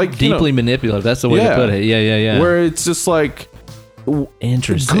manipulative, like Deeply manipulative. That's the way to put it. Yeah. where it's just like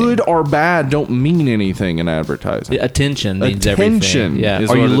Interesting. good or bad don't mean anything in advertising. The attention means Attention everything. Yeah. is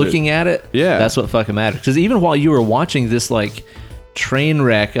Are you what it looking at it? Yeah. That's what fucking matters. Because even while you were watching this like train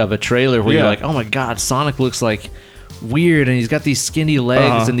wreck of a trailer where you're Yeah. like, "Oh my god, Sonic looks like weird, and he's got these skinny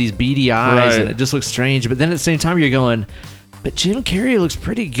legs and these beady eyes, Right. and it just looks strange." But then at the same time, you're going, "But Jim Carrey looks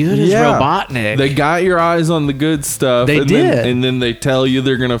pretty good as Robotnik." They got your eyes on the good stuff. They and did. and then they tell you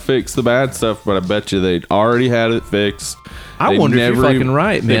they're gonna fix the bad stuff, but I bet you they already had it fixed. I They wonder if you're never fucking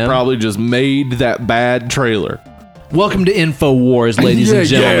right, They man. probably just made that bad trailer. Welcome to InfoWars, ladies and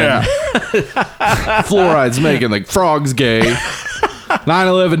gentlemen. Fluoride's making the frogs gay.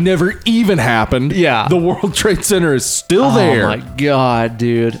 9/11 never even happened. Yeah. The World Trade Center is still there. Oh my god,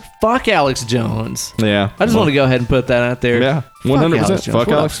 dude! Fuck Alex Jones. Yeah. I just want to go ahead and put that out there. Yeah, Fuck 100%. Alex Jones. Fuck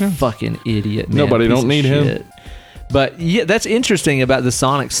What Alex a Jones. fucking idiot. Man. Nobody Piece don't of need him. shit. But yeah, that's interesting about the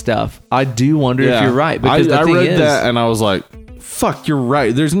Sonic stuff. I do wonder if you're right, because I the thing read is, that and I was like, fuck, you're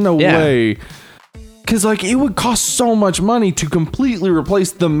right. There's no Yeah. way. Because like it would cost so much money to completely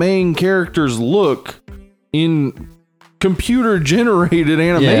replace the main character's look in computer generated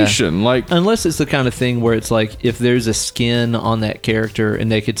animation. Like, unless it's the kind of thing where it's like if there's a skin on that character and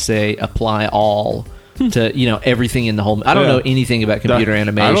they could say apply all to everything in the whole. I don't Yeah. know anything about computer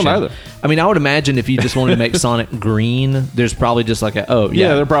animation. I don't either. I mean, I would imagine if you just wanted to make Sonic green, there's probably just like yeah,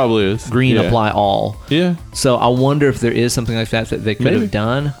 there probably is. green yeah. apply all. Yeah. So I wonder if there is something like that they could Maybe. have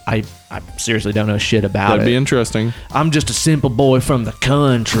done. I seriously don't know shit about That'd it. be interesting. I'm just a simple boy from the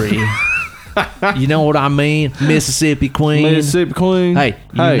country. You know what I mean? Mississippi Queen. Mississippi Queen. Hey,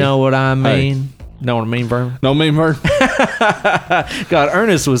 you know what I mean? Know what I mean, Vern? No, me, Vern. God,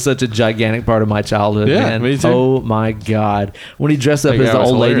 Ernest was such a gigantic part of my childhood, Yeah, man. me too. Oh my God. When he dressed up That as guy the was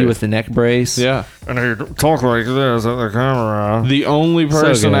old lady hilarious. with the neck brace. Yeah. And he'd talk like this at the camera. The only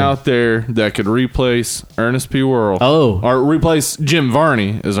person good. out there that could replace Ernest P. Worrell. Oh. Or replace Jim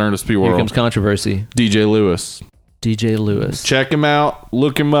Varney as Ernest P. Here Worrell. comes controversy. DJ Lewis. DJ Lewis. Check him out.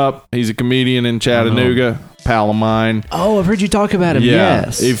 Look him up. He's a comedian in Chattanooga. Pal of mine. Oh, I've heard you talk about him. Yeah.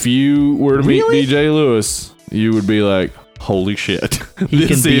 Yes. If you were to meet Really? DJ Lewis, you would be like, holy shit. He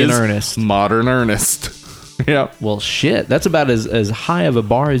This can be an is Ernest. Modern Ernest. Yep. Well, shit. That's about as high of a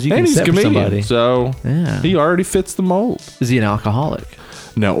bar as you And can he's a set for comedian. somebody. So Yeah. he already fits the mold. Is he an alcoholic?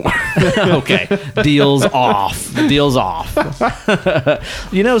 No. Okay. Deals off. Deals off.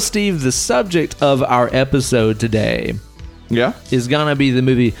 Steve, the subject of our episode today Yeah. is gonna be the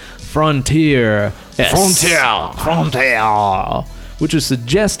movie Frontier. Frontier. Which was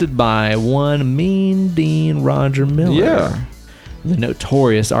suggested by one Mean Dean Roger Miller. Yeah. The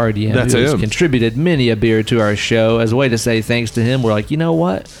notorious RDM, That's who has him. contributed many a beer to our show. As a way to say thanks to him, we're like, you know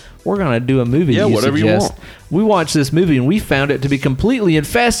what? We're gonna do a movie. Yeah, you whatever you suggest. want. We watched this movie and we found it to be completely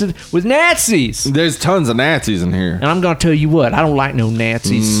infested with Nazis. There's tons of Nazis in here. And I'm gonna tell you what, I don't like no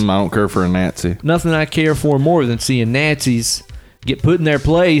Nazis. I don't care for a Nazi. Nothing I care for more than seeing Nazis get put in their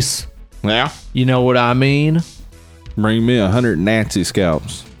place. Yeah. You know what I mean? Bring me 100 Nazi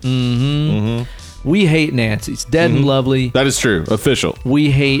scalps. We hate Nazis. Dead and lovely. That is true. Official. We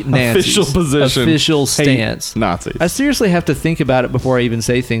hate Nazis. Official position. Official Hate stance. Nazis. I seriously have to think about it before I even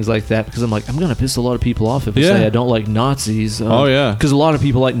say things like that because I'm like, I'm going to piss a lot of people off if I Yeah. say I don't like Nazis. Oh, yeah. Because a lot of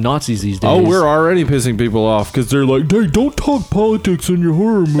people like Nazis these days. Oh, we're already pissing people off because they're like, hey, don't talk politics in your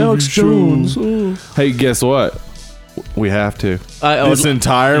horror movie Alex shows. Jones. Hey, guess what? We have to. I- This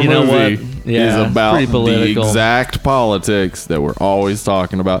entire you know movie what? Yeah, is about pretty the political. exact politics that we're always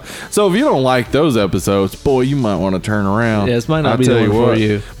talking about. So if you don't like those episodes, boy, you might want to turn around. Yeah, this might not I'll be the tell one for what.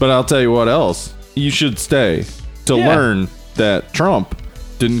 you. But I'll tell you what else. You should stay to Yeah. learn that Trump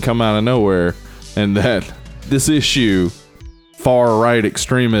didn't come out of nowhere and that this issue, far-right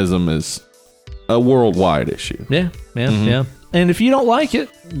extremism, is a worldwide issue. Yeah, yeah, Mm-hmm. yeah. And if you don't like it,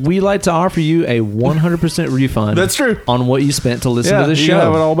 we like to offer you a 100% refund. That's true. On what you spent to listen Yeah, to the you show.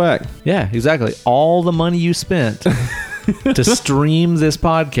 have it all back. Yeah, exactly. All the money you spent to stream this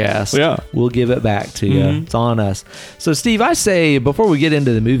podcast, Yeah. we'll give it back to you. It's on us. So, Steve, I say before we get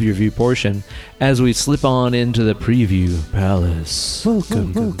into the movie review portion, as we slip on into the preview palace,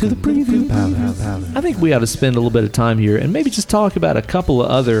 Welcome to the preview palace. I think we ought to spend a little bit of time here and maybe just talk about a couple of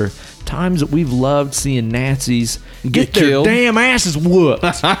other times that we've loved seeing Nazis get their killed. damn asses whooped.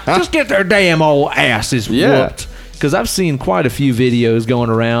 Just get their damn old asses Yeah. whooped. Because I've seen quite a few videos going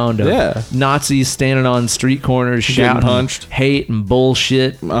around of Yeah. Nazis standing on street corners Getting shouting punched. hate and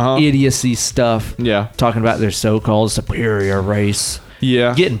bullshit, Uh-huh. idiocy stuff, Yeah. talking about their so-called superior race,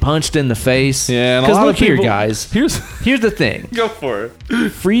 Yeah. getting punched in the face. Yeah, and a Because lot look of here, people- guys. Here's Here's the thing. go for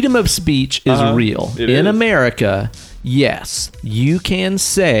it. Freedom of speech is Uh-huh. real. It In is. America, yes, you can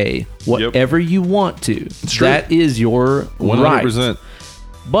say whatever you want to. true. That is your 100%. right.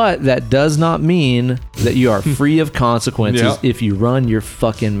 But that does not mean that you are free of consequences Yeah. if you run your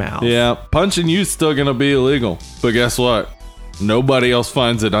fucking mouth. Yeah, punching you's still gonna be illegal. But guess what? Nobody else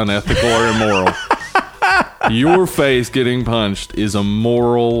finds it unethical or immoral. Your face getting punched is a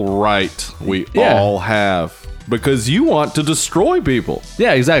moral right we Yeah. all have. Because you want to destroy people.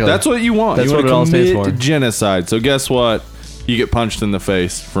 Yeah, exactly. That's what you want. That's you what want it all to stands commit for. genocide. So guess what? You get punched in the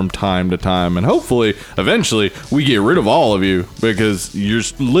face from time to time, and hopefully, eventually, we get rid of all of you because you're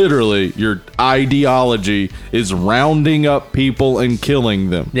literally your ideology is rounding up people and killing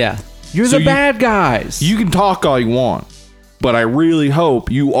them. Yeah. You're So the you- bad guys. You can talk all you want, but I really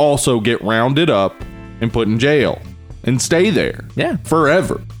hope you also get rounded up and put in jail and stay there. Yeah.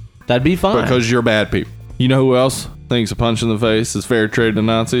 Forever That'd be fine. because you're bad people. You know who else thinks a punch in the face is fair trade to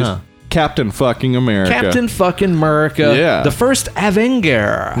Nazis? Huh. Captain fucking America. Captain fucking America. Yeah. The first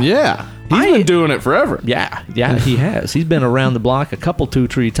Avenger. Yeah. He's been doing it forever. Yeah, he has. He's been around the block a couple,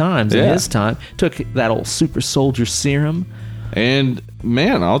 2-3 times in Yeah. his time. Took that old super soldier serum. And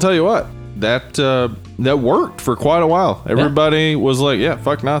man, I'll tell you what, that worked for quite a while. Everybody was like, yeah,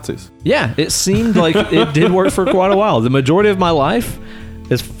 fuck Nazis. Yeah, it seemed like it did work for quite a while. The majority of my life,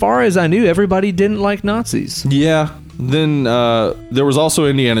 as far as I knew, everybody didn't like Nazis. Yeah. Then there was also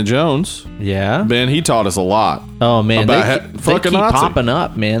Indiana Jones. Yeah. Man, he taught us a lot. Oh man, About they he- fucking keep Nazi. popping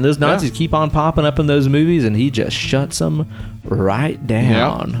up, man. Those Nazis keep on popping up in those movies, and he just shuts them right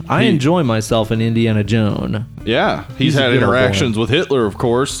down. Yeah. I He- enjoy myself in Indiana Jones. Yeah. He's He's a had good old interactions with Hitler, of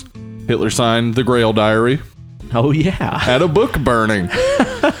course. Hitler signed the Grail Diary Oh yeah, at a book burning.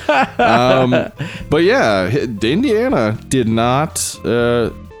 But yeah, Indiana did not.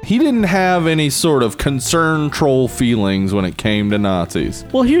 He didn't have any sort of concern troll feelings when it came to Nazis.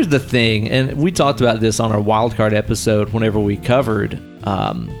 Well, here's the thing, and we talked about this on our wildcard episode whenever we covered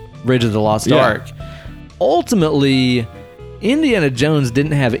Ridge of the Lost Yeah. Ark. Ultimately, Indiana Jones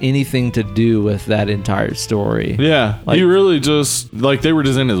didn't have anything to do with that entire story. Yeah, Like- he really just like they were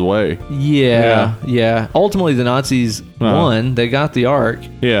just in his way. Yeah. Ultimately, the Nazis won. They got the Ark,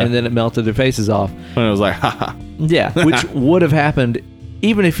 Yeah. and then it melted their faces off. And it was like, haha. Yeah, which would have happened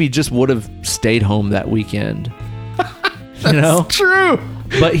even if he just would have stayed home that weekend. You know? True.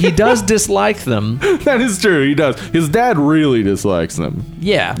 But he does dislike them. That is true. He does. His dad really dislikes them.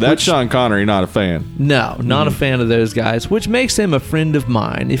 Yeah. That's Sean Connery, not a fan. No, not a fan of those guys, which makes him a friend of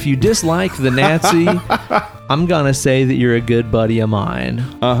mine. If you dislike the Nazi, I'm going to say that you're a good buddy of mine.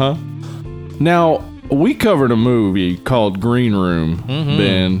 Uh-huh. Now, we covered a movie called Green Room,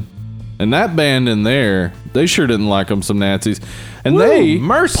 Ben. And that band in there, they sure didn't like them some Nazis. And Woo, they,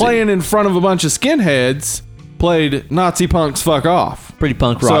 mercy. playing in front of a bunch of skinheads, played Nazi punks fuck off. Pretty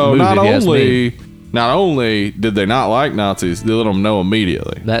punk rock So movie, not if you ask me. only did they not like Nazis, they let them know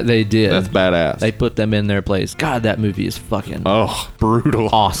immediately. That they did. That's badass. They put them in their place. God, that movie is fucking Oh, brutal.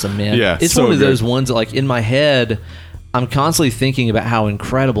 awesome, man. Yeah, it's so one of good. those ones that, like, in my head, I'm constantly thinking about how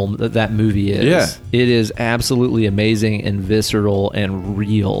incredible that movie is. Yeah. It is absolutely amazing and visceral and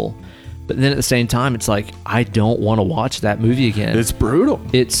real. But then at the same time, it's like, I don't want to watch that movie again. It's brutal.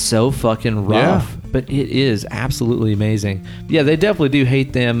 It's so fucking rough, but it is absolutely amazing. Yeah, they definitely do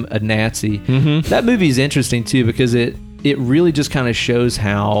hate them a Nazi. That movie is interesting too, because it really just kind of shows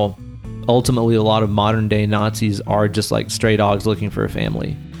how ultimately a lot of modern day Nazis are just like stray dogs looking for a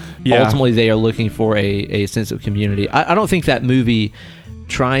family. Yeah. Ultimately, they are looking for a sense of community. I don't think that movie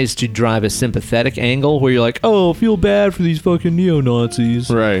tries to drive a sympathetic angle where you're like, oh, feel bad for these fucking neo-Nazis.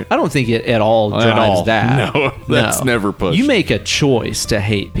 Right. I don't think it at all drives At all. that. No, that's never pushed. You make a choice to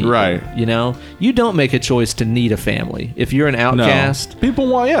hate people. Right. You know? You don't make a choice to need a family. If you're an outcast. People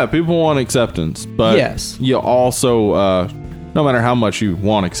want acceptance, but Yes. you also, no matter how much you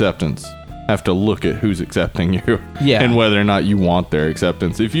want acceptance, have to look at who's accepting you, Yeah. and whether or not you want their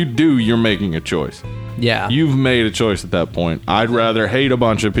acceptance. If you do, you're making a choice. Yeah. You've made a choice at that point. I'd rather hate a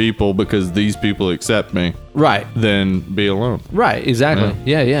bunch of people because these people accept me Right. than be alone. Right, exactly.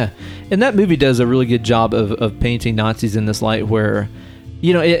 Yeah. And that movie does a really good job of painting Nazis in this light where,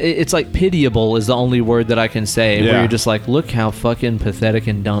 you know, it's like pitiable is the only word that I can say, where Yeah. you're just like, look how fucking pathetic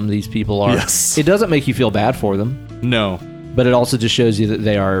and dumb these people are. Yes. It doesn't make you feel bad for them, No, but it also just shows you that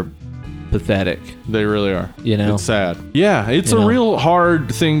they are pathetic. they really are. You know? It's sad. Yeah, it's You a know? real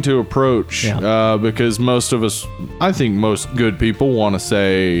hard thing to approach because most of us, I think most good people want to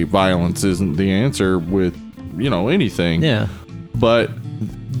say violence isn't the answer with, anything. Yeah. But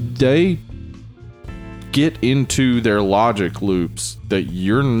they get into their logic loops that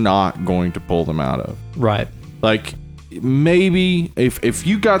you're not going to pull them out of. Right. Like, maybe if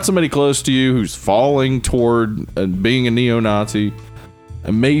you got somebody close to you who's falling toward being a neo-Nazi,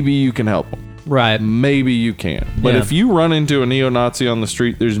 maybe you can help them. Right. Maybe you can. But Yeah. if you run into a neo-Nazi on the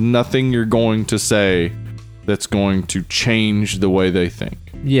street, there's nothing you're going to say that's going to change the way they think.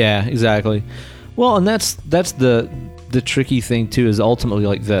 Yeah, exactly. Well, and that's the tricky thing too, is ultimately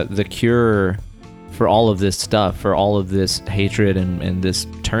like the cure for all of this stuff, for all of this hatred and this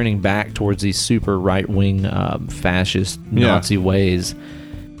turning back towards these super right-wing fascist Nazi ways.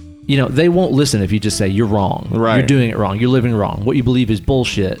 You know, they won't listen if you just say you're wrong. Right. You're doing it wrong. You're living wrong. What you believe is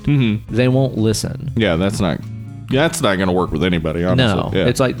bullshit. Mm-hmm. They won't listen. Yeah, that's not going to work with anybody, honestly. No. Yeah.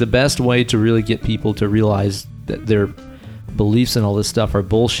 It's like the best way to really get people to realize that their beliefs and all this stuff are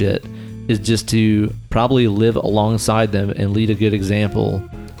bullshit is just to probably live alongside them and lead a good example.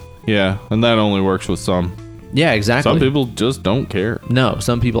 Yeah, and that only works with some. Yeah, exactly. Some people just don't care. No,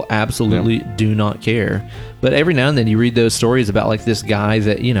 some people absolutely do not care. But every now and then you read those stories about like this guy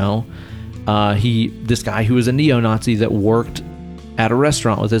that, this guy who was a neo-Nazi that worked at a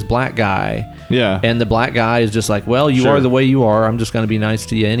restaurant with this black guy. Yeah. And the black guy is just like, well, you Sure. are the way you are. I'm just going to be nice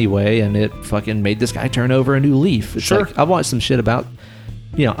to you anyway. And it fucking made this guy turn over a new leaf. It's Sure. like, I've watched some shit about,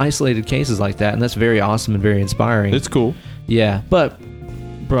 isolated cases like that. And that's very awesome and very inspiring. It's cool. Yeah. But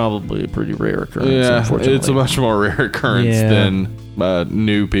probably a pretty rare occurrence, Yeah, unfortunately. it's a much more rare occurrence Yeah. than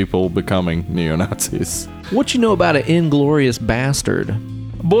new people becoming neo-Nazis. What you know about an inglorious bastard?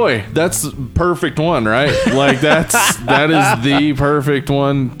 Boy, that's the perfect one, right? Like that is the perfect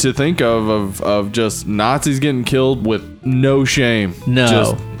one to think of just Nazis getting killed with no shame. No.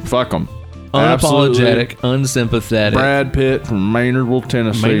 Just fuck them. Unapologetic, unsympathetic. Brad Pitt from Maynardville,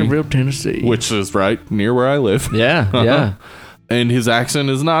 Tennessee. Maynardville, Tennessee. Which is right near where I live. Yeah. And his accent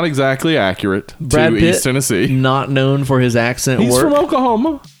is not exactly accurate Brad to Pitt, East Tennessee. not known for his accent He's work. from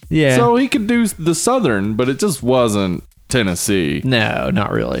Oklahoma. Yeah. So he could do the Southern, but it just wasn't Tennessee. No,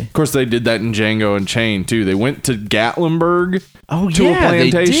 not really. Of course, they did that in Django Unchained, too. They went to Gatlinburg to yeah, a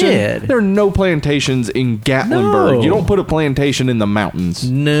plantation. they did. There are no plantations in Gatlinburg. No. You don't put a plantation in the mountains.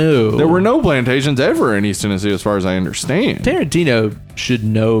 No. There were no plantations ever in East Tennessee, as far as I understand. Tarantino should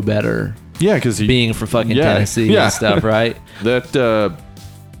know better, Yeah, because he... being from fucking Yeah, Tennessee yeah. and stuff, right? That, the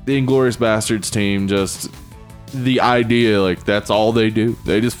Inglourious Bastards team just... The idea, like, that's all they do.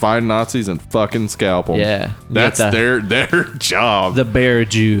 They just find Nazis and fucking scalp them. Yeah. That's Got their job. The Bear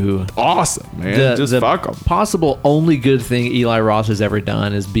Jew. Awesome, man. Just fuck them. Possible only good thing Eli Roth has ever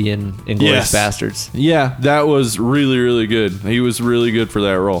done is be in Inglourious Yes. Bastards. Yeah, that was really, really good. He was really good for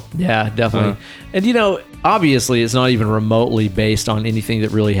that role. Yeah, definitely. And obviously, it's not even remotely based on anything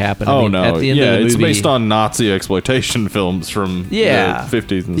that really happened. I Oh, mean, no. At the end of the it's movie, based on Nazi exploitation films from the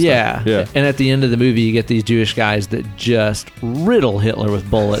 50s and stuff. Yeah. And at the end of the movie, you get these Jewish guys that just riddle Hitler with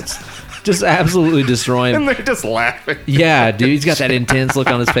bullets. Just absolutely destroy him. And they're just laughing. Yeah, dude, he's got that intense look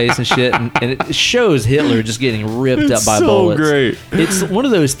on his face and shit, and it shows Hitler just getting ripped It's up by so bullets. great. It's one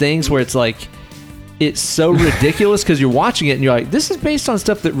of those things where it's like, it's so ridiculous because you're watching it and you're like, this is based on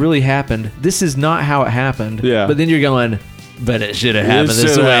stuff that really happened. This is not how it happened. Yeah. But then you're going, but it should have happened this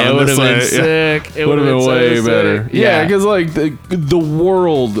should've way. It happened would have this been way. sick. It Would have been so way sick. better. Yeah, because like the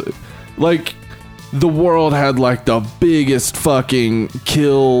world, like the world had like the biggest fucking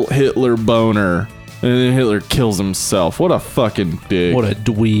kill Hitler boner, and then Hitler kills himself. What a fucking dick. What a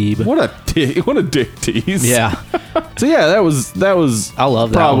dweeb. What a dick. What a dick tease. Yeah. So yeah, that was I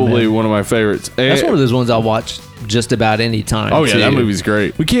love that probably one of my favorites. That's one of those ones I'll watch just about any time. Oh yeah, too. that movie's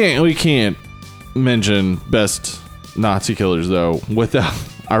great. We can't mention best Nazi killers though without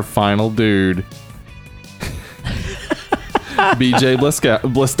our final dude, B.J.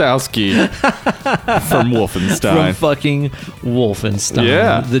 Blazkowski from Wolfenstein. From fucking Wolfenstein.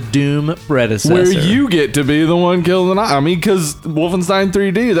 Yeah. The Doom predecessor. Where you get to be the one killing the Nazi. I mean, because Wolfenstein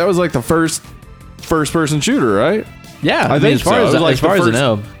 3D, that was like the first-person shooter, right? Yeah, I think as far so. as, It was like as, far the as I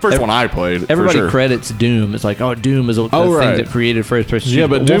know. First one I played. Everybody for sure. credits Doom. It's like, oh, Doom is the right. thing that created first-person Yeah,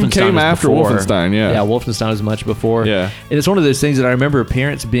 shooter. but Doom Wolfenstein came was after before. Wolfenstein, yeah. Yeah, Wolfenstein was much before. Yeah. And it's one of those things that I remember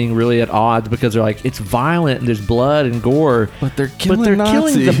parents being really at odds because they're like, it's violent and there's blood and gore. But they're killing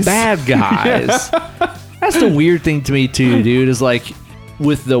killing the Nazis. bad guys. That's the weird thing to me, too, dude, is like,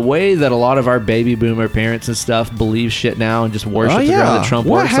 with the way that a lot of our baby boomer parents and stuff believe shit now and just worship the ground that Trump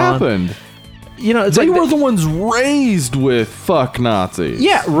what works happened? on. You know, it's They like were the ones raised with fuck Nazis.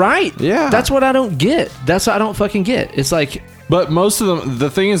 yeah, right. Yeah. That's what I don't get. That's what I don't fucking get. It's like, But most of them, the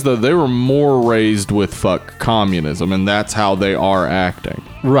thing is though, they were more raised with fuck communism, and that's how they are acting.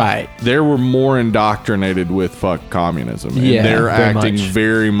 right. They were more indoctrinated with fuck communism, and Yeah, they're very acting much.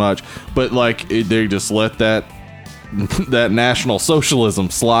 very much. But like they just let that National Socialism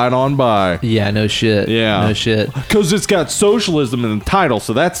slide on by. Yeah, no shit. Yeah. No shit. Because it's got socialism in the title,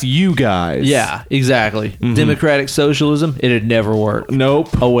 so that's you guys. Yeah, exactly. Mm-hmm. Democratic socialism, it'd never work. Nope.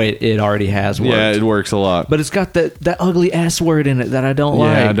 Oh, wait, it already has worked. Yeah, it works a lot. But it's got that ugly S word in it that I don't Yeah,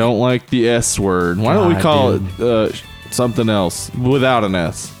 like. I don't like the S word. Why don't we God, call dude. it something else without an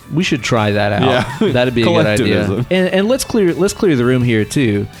S? We should try that out. Yeah. That'd be a good idea. Collectivism. And let's clear the room here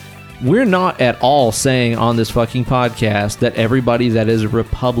too. We're not at all saying on this fucking podcast that everybody that is a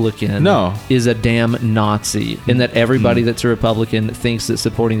Republican No. is a damn Nazi, and that everybody that's a Republican thinks that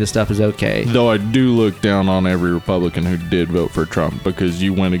supporting this stuff is okay. Though I do look down on every Republican who did vote for Trump because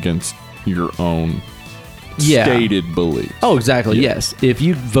you went against your own Yeah. stated beliefs. Oh, exactly. Yeah. Yes. If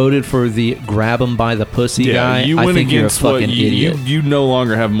you voted for the grab him by the pussy guy, you I went think you're a against what fucking you, idiot. you no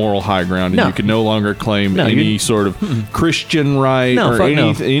longer have moral high ground, and No. you can no longer claim No, any you're- sort of Christian right No, or fuck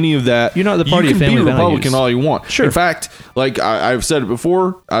no. any of that. You're not the party you of can family be Republican values. all you want. Sure. In fact, like I've said it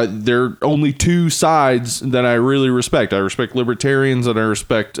before, there are only two sides that I really respect. I respect libertarians and I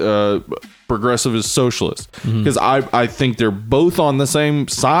respect progressivist socialists because I think they're both on the same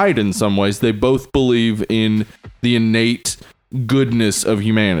side in some ways. They both believe in the innate goodness of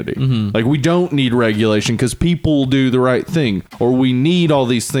humanity. Like we don't need regulation because people do the right thing, or we need all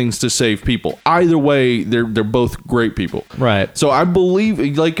these things to save people. Either way, they're both great people. Right. So I believe,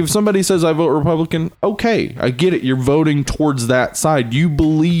 like, if somebody says I vote Republican, okay, I get it. You're voting towards that side. You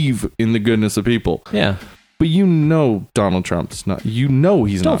believe in the goodness of people. Yeah. But you know Donald Trump's not. You know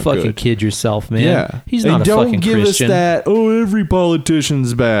he's Don't not fucking good. kid yourself, man. Yeah, He's And not a don't fucking give Christian. us that. Oh, every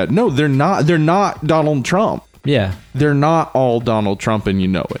politician's bad. No, they're not. They're not Donald Trump. Yeah. They're not all Donald Trump, and you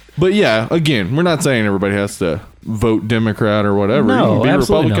know it. But yeah, again, we're not saying everybody has to vote Democrat or whatever. No, you can be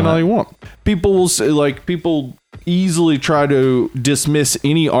absolutely Republican not. all you want. People will say, like, people easily try to dismiss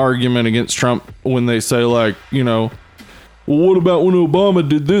any argument against Trump when they say, like, you know, well, what about when Obama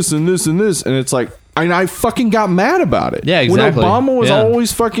did this and this and this? And it's like, and I fucking got mad about it. Yeah, exactly. When Obama was Yeah.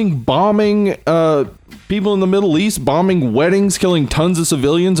 always fucking bombing people in the Middle East, bombing weddings, killing tons of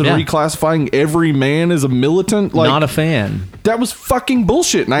civilians, and Yeah. reclassifying every man as a militant. Like, Not a fan. that was fucking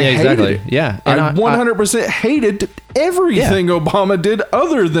bullshit, and I Yeah, hated exactly. it. Yeah. I And 100% hated everything Obama did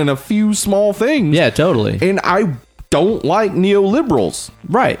other than a few small things. Yeah, totally. And I don't like neoliberals.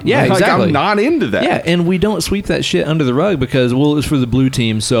 Right. Yeah, Like, exactly. I'm not into that. Yeah, and we don't sweep that shit under the rug because, well, it's for the blue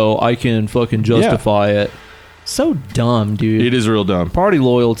team, so I can fucking justify it. So dumb, dude. It is real dumb. Party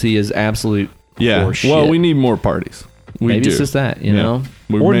loyalty is absolute Yeah. horseshit. Well, we need more parties. We maybe do. it's just that, you Yeah. know?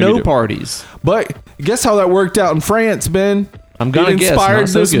 We Or maybe no do. parties. But guess how that worked out in France, Ben? I'm gonna It guess. inspired Not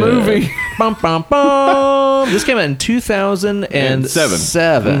so this good. movie. Bum, bum, bum. This came out in 2007.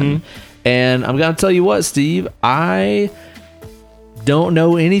 Mm-hmm. And I'm gonna tell you what, Steve, I don't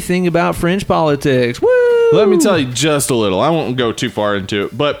know anything about French politics. Woo! Let me tell you just a little. I won't go too far into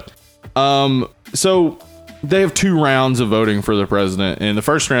it, but so they have 2 rounds of voting for the president, and the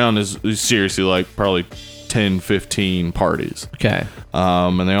first round is seriously like probably 10, 15 parties. Okay.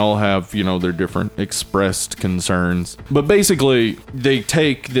 And they all have, you know, their different expressed concerns. But basically, they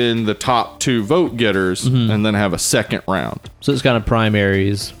take then the top 2 vote getters and then have a second round. So it's kind of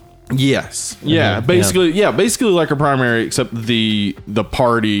primaries. Yes. Yeah. Mhm. Basically, basically like a primary, except the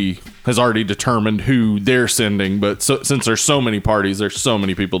party has already determined who they're sending. But since there's so many parties, there's so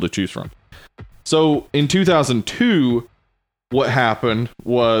many people to choose from. So in 2002, what happened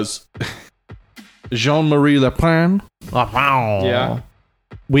was Jean-Marie Le Pen. Yeah.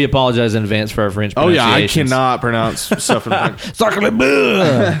 We apologize in advance for our French Oh yeah, I pronunciations. cannot pronounce stuff in French.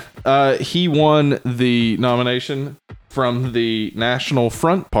 He won the nomination from the National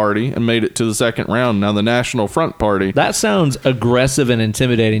Front Party and made it to the second round. Now the National Front Party. That sounds aggressive and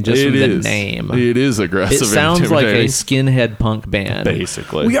intimidating just from the name. It is aggressive. It sounds like a intimidating. skinhead punk band.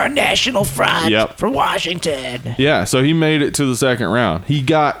 Basically. We are National Front Yep. from Washington. Yeah, so he made it to the second round. He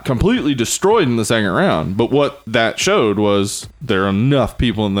got completely destroyed in the second round, but what that showed was there are enough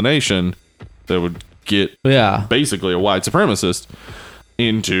people in the nation that would get Yeah. basically a white supremacist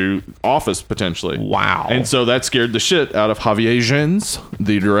into office potentially. Wow. And so that scared the shit out of Javier Gens,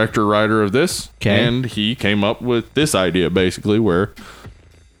 the director writer of this. Okay. And he came up with this idea basically where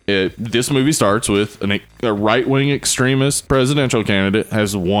this movie starts with a right-wing extremist presidential candidate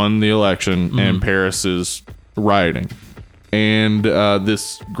has won the election and Paris is rioting. And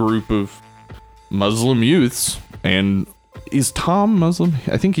this group of Muslim youths, and is Tom Muslim?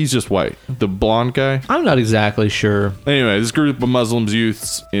 I think he's just white. The blonde guy. I'm not exactly sure. Anyway, this group of Muslims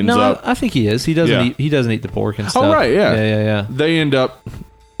youths ends No, up. I think he is. He doesn't Yeah. eat. He doesn't eat the pork and stuff. Oh right, yeah. Yeah. They end up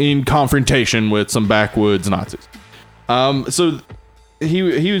in confrontation with some backwoods Nazis. So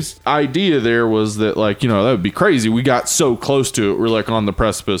his idea there was that, like, you know, that would be crazy. We got so close to it. We're like on the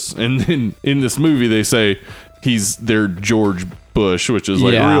precipice. And then in this movie, they say he's their George Bush, which is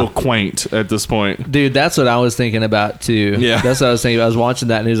like Yeah. real quaint at this point. Dude, that's what I was thinking about too. Yeah. That's what I was thinking. I was watching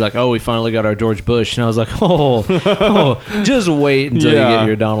that and he was like, "Oh, we finally got our George Bush," and I was like, "Oh, just wait until you Yeah. get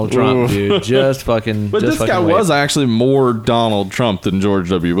your Donald Trump, dude. Just fucking." But just this fucking guy wait. was actually more Donald Trump than George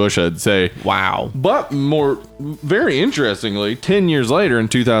W. Bush, I'd say. Wow. But very interestingly, 10 years later in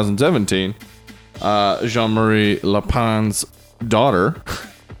 2017, Jean-Marie Le Pen's daughter,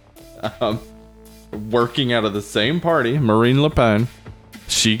 working out of the same party, Marine Le Pen,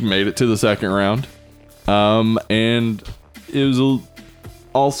 she made it to the second round. And it was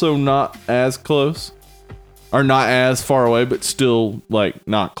also not as close. Or not as far away, but still, like,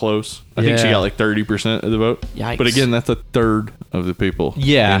 not close. I think she Yeah. got, like, 30% of the vote. Yikes. But again, that's a third of the people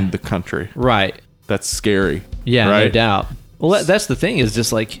in the country. Right. That's scary. Yeah, right? no doubt. Well, that's the thing is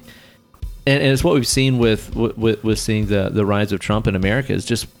just like, and it's what we've seen with seeing the rise of Trump in America is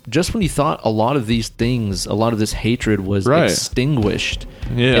just when you thought a lot of these things, a lot of this hatred was extinguished,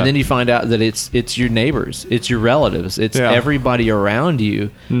 Yeah. and then you find out that it's your neighbors, it's your relatives, it's everybody around you,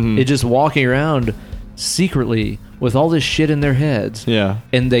 It's just walking around secretly with all this shit in their heads. Yeah.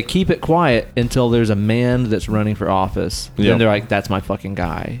 And they keep it quiet until there's a man that's running for office. Yep. Then they're like, "That's my fucking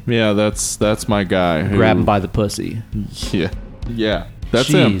guy." Yeah, that's my guy. Grab him by the pussy. Yeah. That's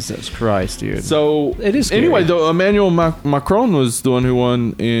him. Jesus Christ, dude. So It is scary. anyway, though, Emmanuel Macron was the one who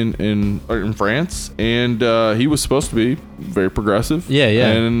won in France, and he was supposed to be very progressive. Yeah.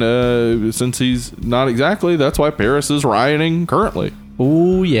 And since he's not exactly, that's why Paris is rioting currently.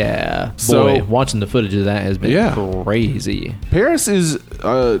 Oh yeah. So- Boy, watching the footage of that has been crazy. Paris is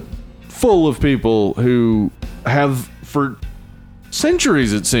full of people who have, for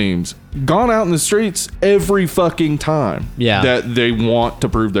centuries it seems, gone out in the streets every fucking time that they want to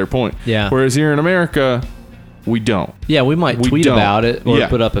prove their point. Yeah. Whereas here in America, we don't. Yeah, we might We tweet don't. about it or Yeah.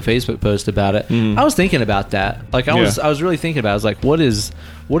 put up a Facebook post about it. I was thinking about that. Like I was really thinking about it. I was like, what is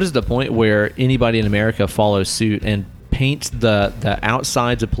the point where anybody in America follows suit and paints the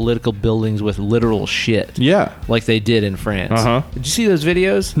outsides of political buildings with literal shit? Yeah. Like they did in France. Uh-huh. Did you see those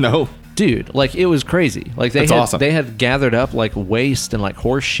videos? No. Dude, like it was crazy. Like That's awesome. they had gathered up like waste and like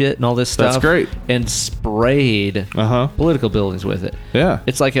horse shit and all this stuff. That's great. And sprayed political buildings with it. Yeah.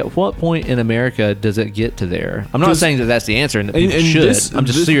 It's like, at what point in America does it get to there? I'm not saying that that's the answer and that people and should. this- I'm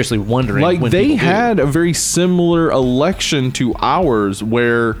just this- seriously wondering. Like, when they people do. had a very similar election to ours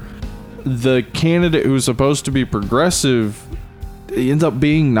where the candidate who was supposed to be progressive ends up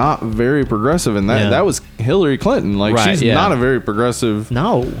being not very progressive, and that was Hillary Clinton. Like, Right, she's not a very progressive.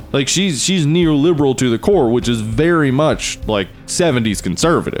 No. Like, she's neoliberal to the core, which is very much like 70s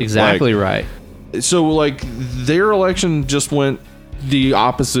conservative. Exactly Like, right. so, like, their election just went the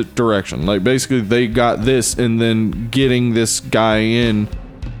opposite direction. Like, basically, they got this, and then getting this guy in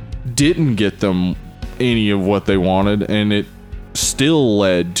didn't get them any of what they wanted, and it still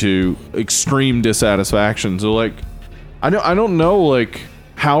led to extreme dissatisfaction. So, like, I don't know, like,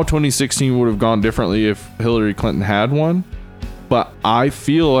 how 2016 would have gone differently if Hillary Clinton had won, but I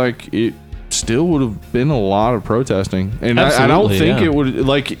feel like it still would have been a lot of protesting, and I don't Absolutely, think yeah. it would.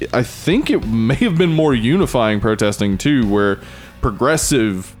 Like, I think it may have been more unifying protesting too, where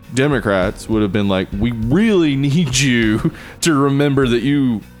progressive Democrats would have been like, we really need you to remember that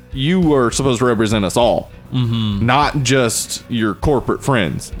you are supposed to represent us all, not just your corporate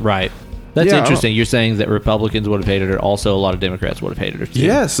friends. Right. That's Yeah, interesting. You're saying that Republicans would have hated her. Also, a lot of Democrats would have hated her, too.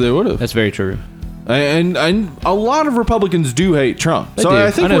 Yes, they would have. That's very true. And a lot of Republicans do hate Trump. They So do.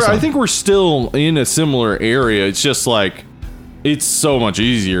 I think we're still in a similar area. It's just like, it's so much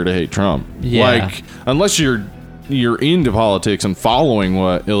easier to hate Trump. Yeah. Like, unless you're into politics and following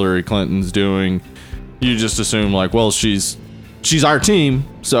what Hillary Clinton's doing, you just assume like, well, she's our team,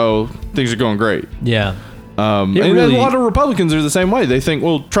 so things are going great. Yeah. And really- a lot of Republicans are the same way. They think,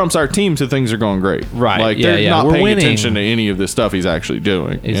 well, Trump's our team, so things are going great. Right, Like, yeah, they're yeah. not We're paying winning. attention to any of the stuff he's actually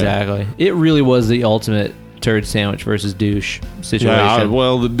doing. Yeah. Exactly. It really was the ultimate turd sandwich versus douche situation. Yeah,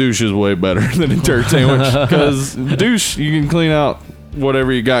 well, the douche is way better than a turd sandwich, because douche, you can clean out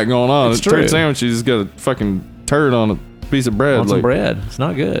whatever you got going on. It's A turd true. sandwich, you just got a fucking turd on a piece of bread. Want some like, bread. It's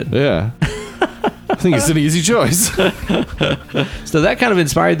not good. Yeah. I think it's an easy choice. So that kind of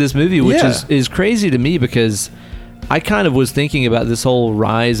inspired this movie, which Yeah. is crazy to me because I kind of was thinking about this whole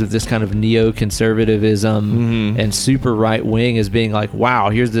rise of this kind of neoconservatism and super right wing as being like, wow,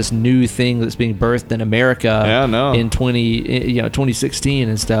 here's this new thing that's being birthed in America Yeah, no. in 2016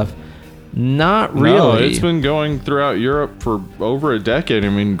 and stuff. Not really. No, it's been going throughout Europe for over a decade. I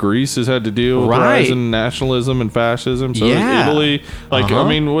mean, Greece has had to deal with Right. rise in nationalism and fascism. So Yeah. is Italy. Like, I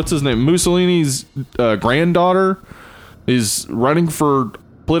mean, what's his name? Mussolini's granddaughter is running for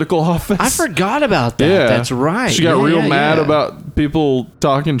political office. I forgot about that. Yeah, That's right. She got Yeah, real yeah, mad yeah. about people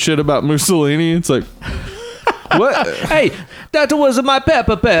talking shit about Mussolini. It's like, what? Hey, that was my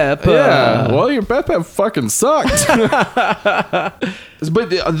pepper. Yeah, well, your Pep fucking sucked. But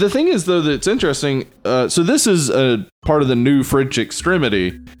the thing is, though, that's interesting. So this is a part of the new French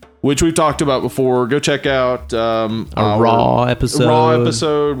Extremity, which we've talked about before. Go check out A our Raw episode. Raw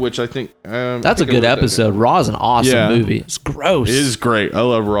episode, which I think That's a good episode. Raw is an awesome Yeah. movie. It's gross. It is great. I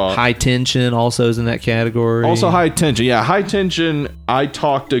love Raw. High Tension also is in that category. Also, High Tension. Yeah, High Tension, I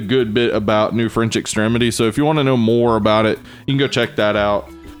talked a good bit about New French Extremity, so if you want to know more about it, you can go check that out.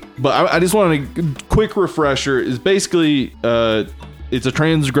 But I just wanted a quick refresher. Is basically, it's a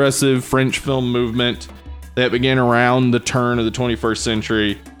transgressive French film movement that began around the turn of the 21st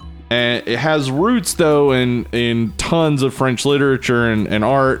century. And it has roots, though, in tons of French literature and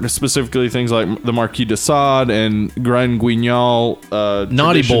art, specifically things like the Marquis de Sade and Grand Guignol.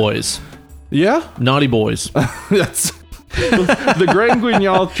 Naughty tradition. Boys. Yeah? Naughty Boys. That's the Grand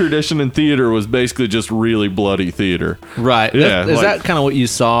Guignol tradition in theater was basically just really bloody theater. Right. Yeah, Is like- that kind of what you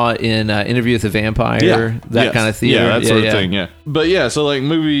saw in Interview with the Vampire? That Yes. kind of theater? Yeah, that sort of thing. Yeah. But yeah, so like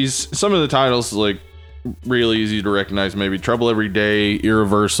movies, some of the titles like really easy to recognize. Maybe Trouble Every Day,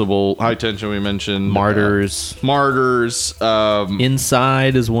 Irreversible, High Tension. We mentioned Martyrs. Martyrs.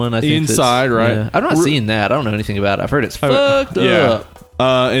 Inside is one, I think. Inside, right. Yeah. I've not seen that. I don't know anything about it. I've heard it's fucked up.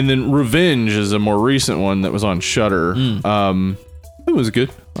 And then Revenge is a more recent one that was on Shudder. It was good.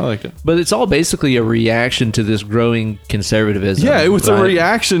 I liked it. But it's all basically a reaction to this growing conservatism. Yeah, it was a right?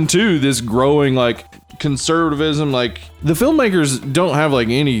 reaction to this growing like conservatism. Like the filmmakers don't have like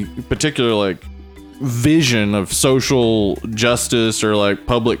any particular like vision of social justice or like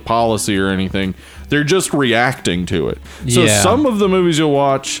public policy or anything. They're just reacting to it. So Yeah. some of the movies you'll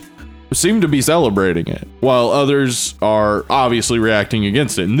watch seem to be celebrating it, while others are obviously reacting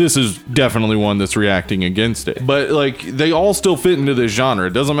against it. And this is definitely one that's reacting against it. But like they all still fit into this genre.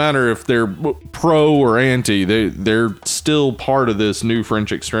 It doesn't matter if they're pro or anti. They're still part of this new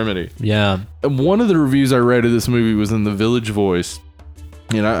French Extremity. Yeah. And one of the reviews I read of this movie was in the Village Voice,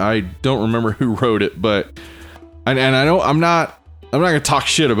 and I don't remember who wrote it, but and I know I'm not gonna talk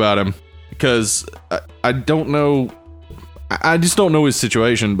shit about him because I don't know. I just don't know his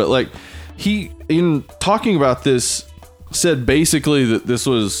situation, but like he, in talking about this, said basically that this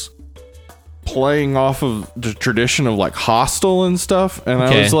was playing off of the tradition of like Hostel and stuff. And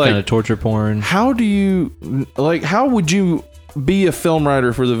I was like, kind of torture porn. how would you be a film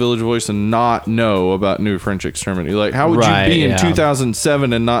writer for the Village Voice and not know about New French Extremity? Like, how would Right, you be in yeah.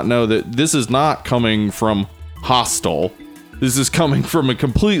 2007 and not know that this is not coming from Hostel? This is coming from a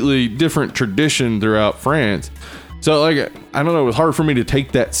completely different tradition throughout France. So, like, I don't know, it was hard for me to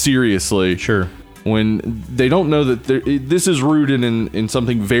take that seriously. Sure. When they don't know that this is rooted in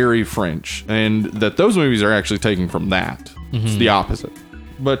something very French, and that those movies are actually taking from that. It's the opposite.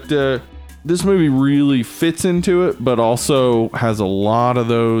 But this movie really fits into it, but also has a lot of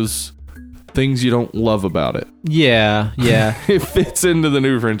those things you don't love about it. Yeah. Yeah. It fits into the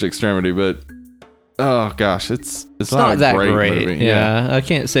New French Extremity, but oh gosh, it's not a that great great. movie. Yeah, I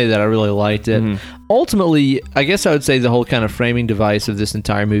can't say that I really liked it. Ultimately, I guess I would say the whole kind of framing device of this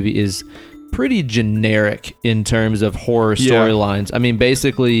entire movie is pretty generic in terms of horror storylines. I mean,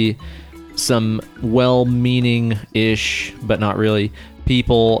 basically, some well-meaning-ish, but not really,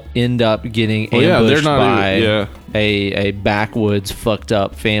 people end up getting ambushed by a backwoods fucked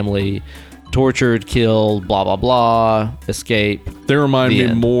up family, tortured, killed, blah blah blah, escape. They remind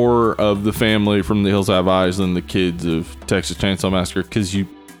me more of the family from The Hills Have Eyes than the kids of Texas Chainsaw Massacre, because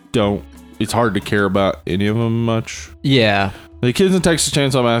it's hard to care about any of them much. Yeah, the kids in Texas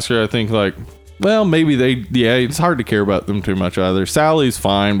Chainsaw Massacre, I think, like, well, maybe it's hard to care about them too much either. Sally's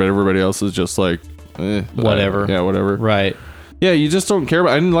fine, but everybody else is just like, whatever. Yeah, whatever. Right. Yeah, you just don't care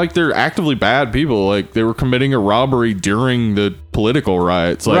about. And like, they're actively bad people. Like, they were committing a robbery during the political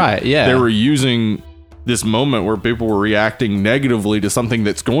riots. Like, right. Yeah. They were using this moment where people were reacting negatively to something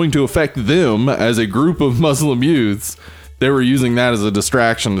that's going to affect them as a group of Muslim youths. They were using that as a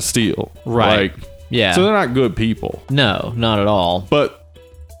distraction to steal. Right. Like, yeah. So they're not good people. No, not at all. But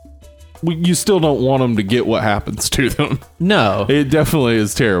you still don't want them to get what happens to them. No. It definitely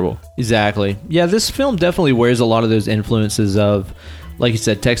is terrible. Exactly. Yeah, this film definitely wears a lot of those influences of, like you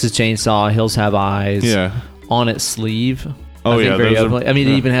said, Texas Chainsaw, Hills Have Eyes on its sleeve. Oh, I think yeah. very openly. I mean,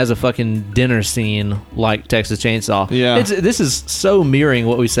 it even has a fucking dinner scene like Texas Chainsaw. Yeah. This is so mirroring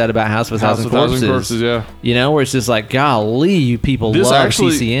what we said about House of a Thousand Corpses. Yeah. You know, where it's just like, golly, you people This love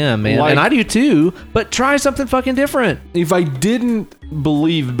actually, TCM, man. like, and I do too, but try something fucking different. If I didn't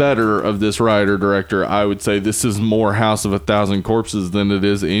believe better of this writer-director, I would say this is more House of a Thousand Corpses than it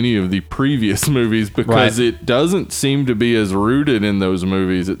is any of the previous movies, because it doesn't seem to be as rooted in those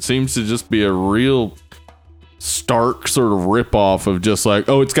movies. It seems to just be a real stark sort of rip-off of just like,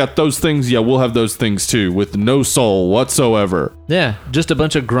 oh, it's got those things, yeah, we'll have those things too, with no soul whatsoever. Yeah, just a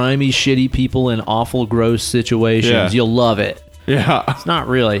bunch of grimy, shitty people in awful, gross situations. Yeah. You'll love it. Yeah. It's not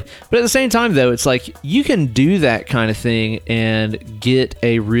really. But at the same time, though, it's like you can do that kind of thing and get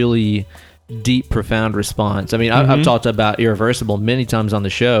a really deep, profound response. I mean, I've talked about Irreversible many times on the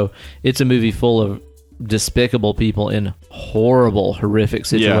show. It's a movie full of despicable people in horrible, horrific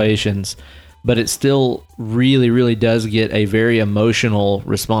situations. Yeah. But it still really, really does get a very emotional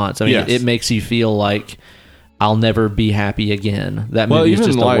response. I mean, it makes you feel like I'll never be happy again. That movie is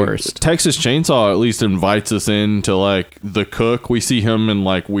just the worst. Texas Chainsaw at least invites us into, like, the cook. We see him in,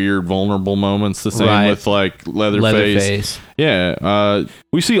 like, weird, vulnerable moments. The same with, like, Leatherface. Yeah.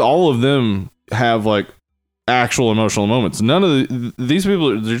 We see all of them have, like, actual emotional moments. None of these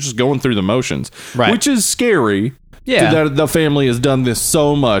people, they're just going through the motions. Right. Which is scary. Yeah. That the family has done this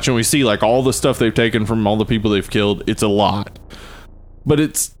so much, and we see, like, all the stuff they've taken from all the people they've killed. It's a lot. But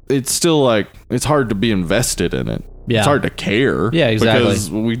it's still, like, it's hard to be invested in it. Yeah. It's hard to care. Yeah, exactly.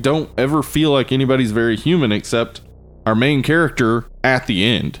 Because we don't ever feel like anybody's very human except our main character at the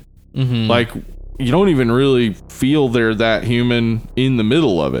end. Mm-hmm. Like, you don't even really feel they're that human in the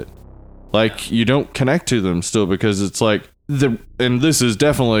middle of it. Like, you don't connect to them still, because it's like, and this is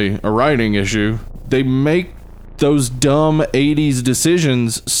definitely a writing issue, they make those dumb 80s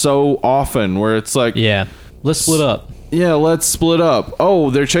decisions so often where it's like, yeah, let's split up. Yeah, let's split up.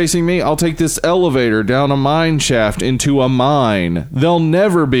 Oh, they're chasing me? I'll take this elevator down a mine shaft into a mine. They'll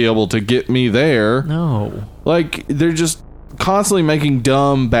never be able to get me there. No. Like, they're just constantly making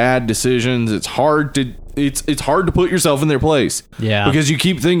dumb, bad decisions. It's hard to put yourself in their place. Yeah. Because you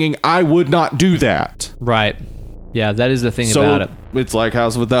keep thinking, I would not do that. Right. Yeah, that is the thing about it. It's like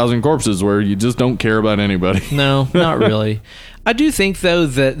House of a Thousand Corpses, where you just don't care about anybody. No, not really. I do think, though,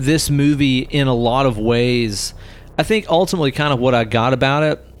 that this movie, in a lot of ways, I think ultimately kind of what I got about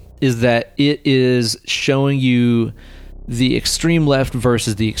it is that it is showing you the extreme left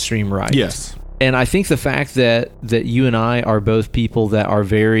versus the extreme right. Yes. And I think the fact that you and I are both people that are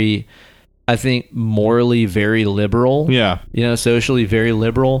very, I think, morally very liberal. Yeah. You know, socially very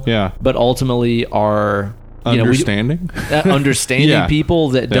liberal. Yeah. But ultimately are... understanding people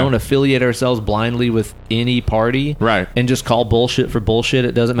that don't affiliate ourselves blindly with any party, right? And just call bullshit for bullshit.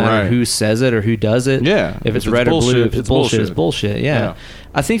 It doesn't matter who says it or who does it. Yeah, if it's red or blue, if it's bullshit, it's bullshit. Yeah.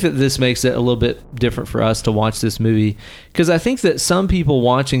 I think that this makes it a little bit different for us to watch this movie, because I think that some people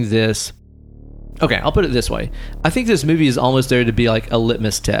watching this, okay, I'll put it this way: I think this movie is almost there to be like a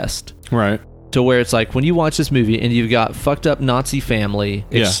litmus test, right? To where it's like, when you watch this movie and you've got fucked up Nazi family,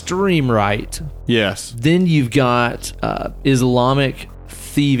 extreme right. Yes. Then you've got Islamic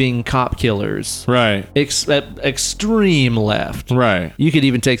thieving cop killers. Right. Extreme left. Right. You could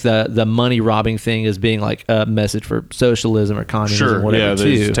even take the money robbing thing as being like a message for socialism or communism or whatever,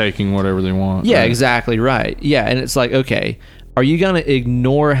 they're just taking whatever they want. Yeah, exactly right. Yeah, and it's like, okay, Are you going to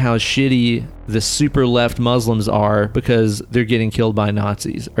ignore how shitty the super left Muslims are because they're getting killed by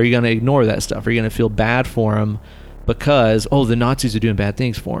Nazis? Are you going to ignore that stuff? Are you going to feel bad for them because, oh, the Nazis are doing bad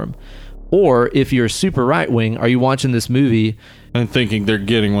things for them? Or if you're super right wing, are you watching this movie and thinking they're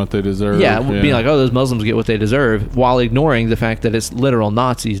getting what they deserve? Yeah, being like, oh, those Muslims get what they deserve, while ignoring the fact that it's literal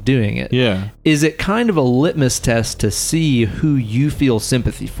Nazis doing it. Yeah. Is it kind of a litmus test to see who you feel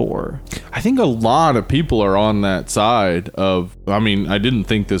sympathy for? I think a lot of people are on that side of, I mean, I didn't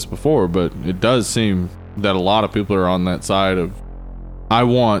think this before, but it does seem that a lot of people are on that side of, I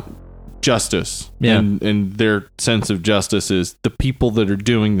want justice. Yeah. And their sense of justice is the people that are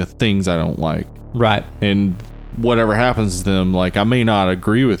doing the things I don't like. Right. And whatever happens to them, like, I may not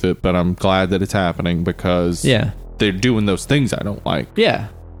agree with it, but I'm glad that it's happening because they're doing those things I don't like. Yeah.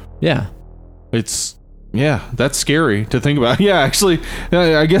 Yeah. That's scary to think about. Yeah, actually,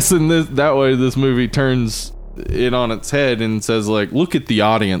 I guess in that way, this movie turns it on its head and says, like, look at the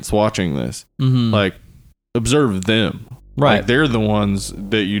audience watching this. Mm-hmm. Like, observe them. Right. Like, they're the ones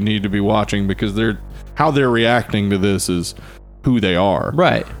that you need to be watching because how they're reacting to this is who they are.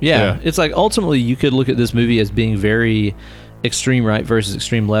 Right. Yeah. It's like ultimately you could look at this movie as being very extreme right versus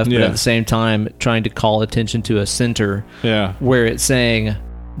extreme left, but at the same time trying to call attention to a center where it's saying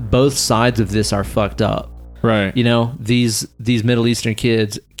both sides of this are fucked up. Right. You know, these Middle Eastern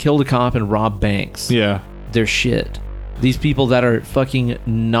kids killed a cop and robbed banks. Yeah. They're shit. These people that are fucking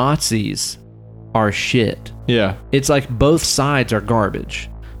Nazis are shit. Yeah. It's like both sides are garbage.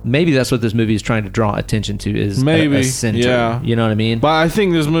 Maybe that's what this movie is trying to draw attention to is a center. Yeah. You know what I mean? But I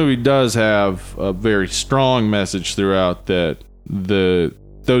think this movie does have a very strong message throughout that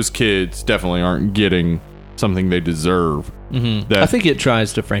those kids definitely aren't getting something they deserve. Mm-hmm. I think it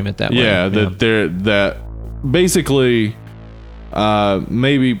tries to frame it that way. Yeah, that basically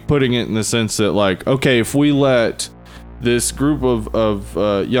maybe putting it in the sense that, like, okay, if we let this group of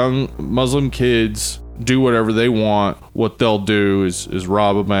young Muslim kids do whatever they want, what they'll do is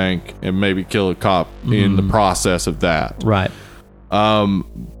rob a bank and maybe kill a cop in the process of that. Right.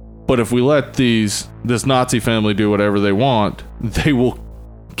 But if we let this Nazi family do whatever they want, they will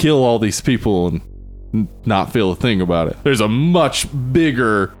kill all these people and not feel a thing about it. There's a much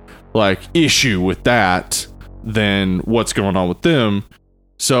bigger, like, issue with that than what's going on with them.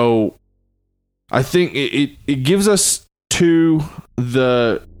 So I think it gives us to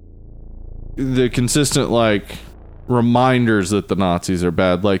the consistent, like, reminders that the Nazis are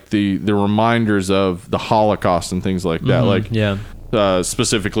bad, like the reminders of the Holocaust and things like that.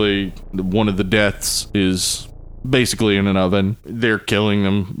 Specifically, one of the deaths is basically in an oven. They're killing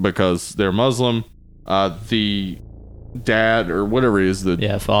them because they're Muslim. The dad or whatever it is,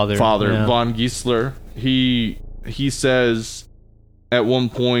 father von Giesler, he says at one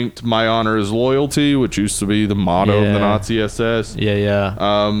point, "My honor is loyalty," which used to be the motto of the Nazi SS.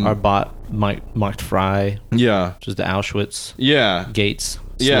 Our bot Markt frei. Yeah. Which is the Auschwitz gates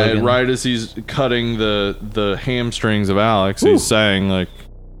slogan. Yeah, right as he's cutting the hamstrings of Alex, he's saying, like,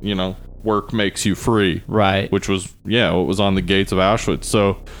 you know, work makes you free. Right. Which was, what was on the gates of Auschwitz.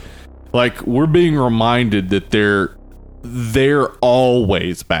 So, like, we're being reminded that they're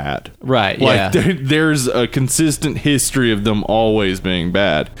always bad. Right, like, there's a consistent history of them always being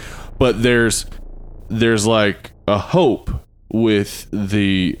bad. But there's like a hope with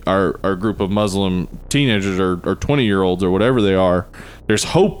our group of Muslim teenagers or 20-year-olds or whatever they are. There's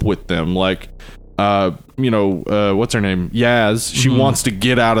hope with them. Like, what's her name? Yaz. She wants to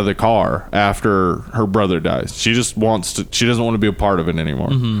get out of the car after her brother dies. She just she doesn't want to be a part of it anymore.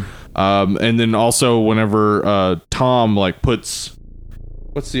 And then also whenever Tom, like, puts,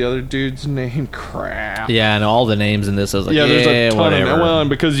 what's the other dude's name? Crap. Yeah, and all the names in this, I was like, there's a ton whatever. of them. Well, and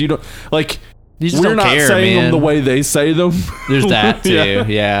because you don't, like, we're not care, saying them the way they say them. There's that too.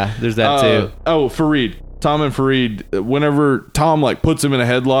 Yeah, there's that too. Fareed. Tom and Fareed, whenever Tom, like, puts him in a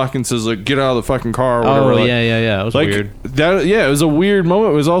headlock and says, like, get out of the fucking car or whatever. Oh, yeah. It was, like, weird. It was a weird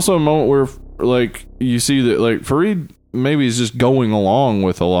moment. It was also a moment where, like, you see that, like, Fareed maybe is just going along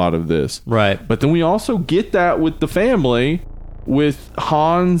with a lot of this. Right. But then we also get that with the family, with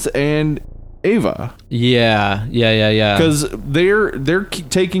Hans and Ava. Yeah. Because they're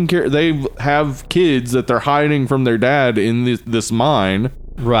taking care. They have kids that they're hiding from their dad in this mine.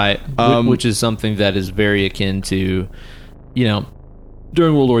 Right. Which is something that is very akin to, you know,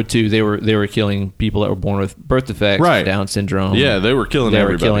 during World War II, they were killing people that were born with birth defects, Down syndrome. Yeah, they were killing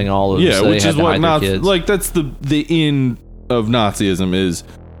everybody. They were killing all of them. Yeah, which is what like, that's the end of Nazism is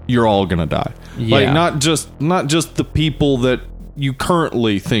you're all gonna die. Yeah. Like, not just the people that you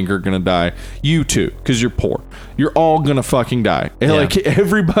currently think are gonna die. You too, because you're poor. You're all gonna fucking die. And Yeah. like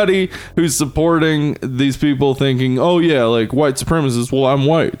everybody who's supporting these people thinking, oh yeah, like white supremacists, well, I'm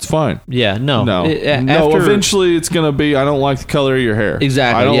white, it's fine. Yeah, no. No, After- eventually it's gonna be, I don't like the color of your hair.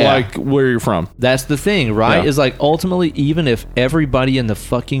 Exactly, I don't yeah. like where you're from. That's the thing, right? Yeah. Is like ultimately, even if everybody in the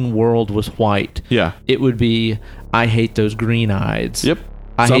fucking world was white, Yeah. it would be, I hate those green eyes. Yep.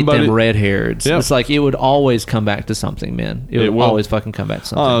 I hate Somebody- them red hairs. Yep. It's like it would always come back to something, man. It would will. always fucking come back to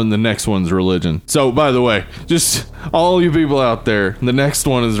something. And the next one's religion. So, by the way, just all you people out there, the next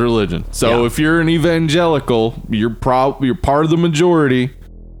one is religion. So, Yeah. if you're an evangelical, you're part of the majority,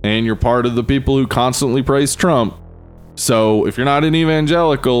 and you're part of the people who constantly praise Trump. So, if you're not an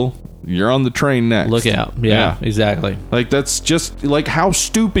evangelical, you're on the train next. Look out. Yeah, exactly. Like, that's just like, how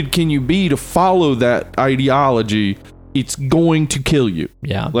stupid can you be to follow that ideology? It's going to kill you.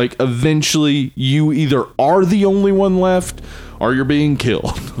 Yeah. Like, eventually, you either are the only one left or you're being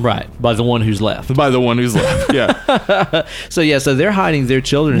killed Right. By the one who's left. by the one who's left. Yeah. So they're hiding their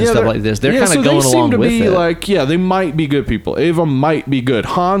children and stuff like this. They're kind of going along with it. Like, yeah, they might be good people. Ava might be good.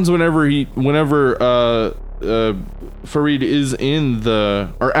 Hans, whenever Farid is in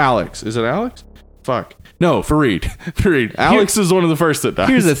or Alex. Is it Alex? Fuck. No, Farid. Alex is one of the first that dies.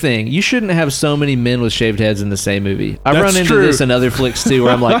 Here's the thing. You shouldn't have so many men with shaved heads in the same movie. I've That's run into true. this in other flicks too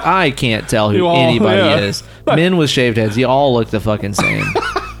where I'm like, I can't tell You who all- anybody yeah. is. Men with shaved heads, you all look the fucking same.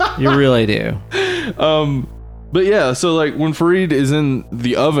 You really do. But yeah, so like when Farid is in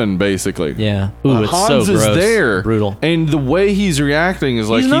the oven, basically. Yeah. Ooh, it's Hans so is gross. there. Brutal. And the way he's reacting is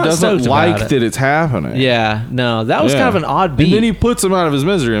like He's he not doesn't stoked like about it. that it's happening. Yeah. No, that was Yeah. kind of an odd beat. And then he puts him out of his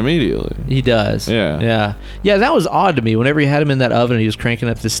misery immediately. He does. Yeah. Yeah. Yeah, that was odd to me. Whenever he had him in that oven and he was cranking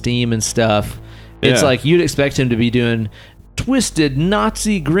up the steam and stuff, it's Yeah. like you'd expect him to be doing twisted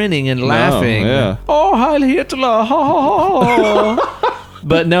Nazi grinning and laughing. yeah. Oh, Heil Hitler. Ha, ha, ha, ha.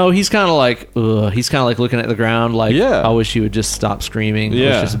 But no, he's kind of like, ugh. He's kind of like looking at the ground like, Yeah. I wish he would just stop screaming. Yeah.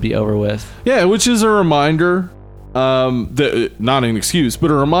 Let's just be over with. Yeah, which is a reminder, that not an excuse, but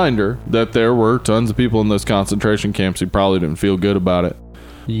a reminder that there were tons of people in those concentration camps who probably didn't feel good about it,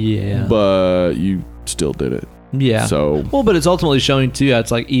 Yeah. but you still did it. yeah. So Well, but it's ultimately showing too how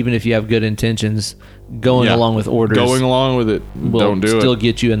it's like even if you have good intentions, going yeah, along with orders going along with it, will don't do still it.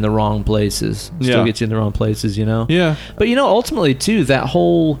 get you in the wrong places. Still Yeah. get you in the wrong places, you know? Yeah, But you know, ultimately too, that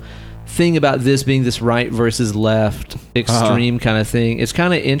whole thing about this being this right versus left extreme kind of thing, it's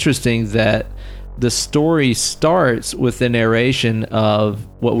kind of interesting that the story starts with the narration of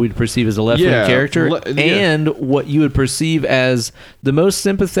what we'd perceive as a left-wing Yeah, character yeah. and what you would perceive as the most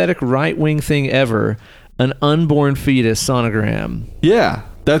sympathetic right-wing thing ever, an unborn fetus sonogram. yeah,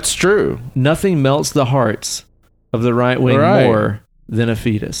 that's true. Nothing melts the hearts of the right wing Right. more than a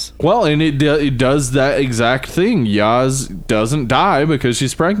fetus. Well, and it does that exact thing. Yaz doesn't die because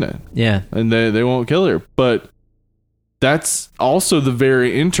she's pregnant, Yeah. and they won't kill her. But that's also the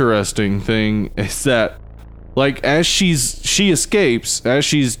very interesting thing is that, like, as she escapes, as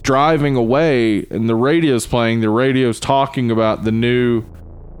she's driving away, and the radio's playing, the radio's talking about the new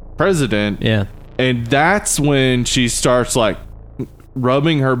president, Yeah. and that's when she starts like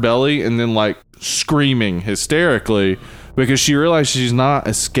rubbing her belly and then like screaming hysterically because she realizes she's not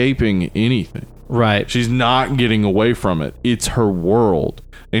escaping anything. Right. She's not getting away from it. It's her world,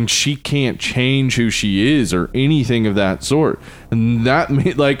 and she can't change who she is or anything of that sort. And that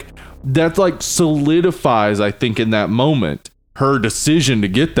solidifies, I think, in that moment, her decision to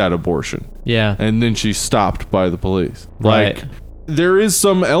get that abortion. Yeah. And then she's stopped by the police. Right. Like, there is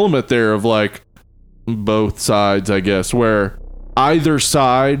some element there of like both sides, I guess, where either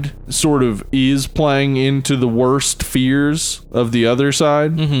side sort of is playing into the worst fears of the other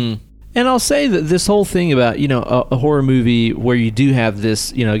side. Mm-hmm. And I'll say that this whole thing about, you know, a horror movie where you do have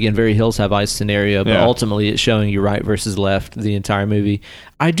this, you know, again, very Hills Have Eyes scenario, but Yeah. ultimately it's showing you right versus left the entire movie.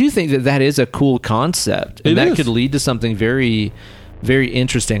 I do think that that is a cool concept. And It that is. could lead to something very, very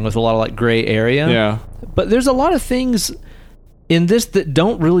interesting with a lot of like gray area. Yeah. But there's a lot of things in this that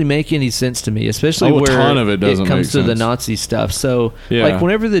don't really make any sense to me, especially Oh, a where ton of it doesn't comes make to the sense. Nazi stuff. So, Yeah. like,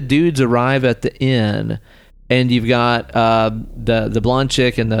 whenever the dudes arrive at the inn, and you've got the blonde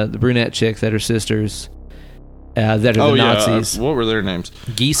chick and the brunette chick that are sisters, that are the Nazis. What were their names?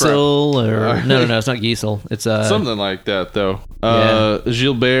 Giesel or no, it's not Giesel. It's Something like that, though. Yeah.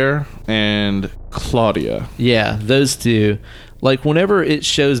 Gilbert and Claudia. Yeah, those two. Like, whenever it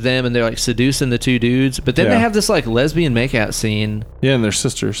shows them and they're like seducing the two dudes, but then Yeah. they have this like lesbian makeout scene. Yeah, and they're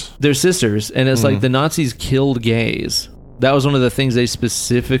sisters. They're sisters, and it's Mm-hmm. like the Nazis killed gays. That was one of the things they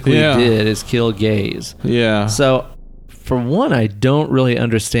specifically Yeah. did, is kill gays. Yeah. So, for one, I don't really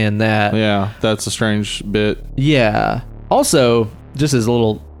understand that. Yeah, that's a strange bit. Yeah. Also, just as a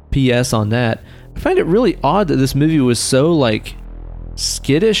little PS on that, I find it really odd that this movie was so like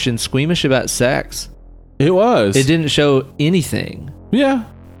skittish and squeamish about sex. It was. It didn't show anything. Yeah.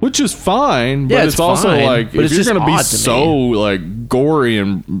 Which is fine, but Yeah, it's also fine, like, but if it's you're just going to be odd to so like gory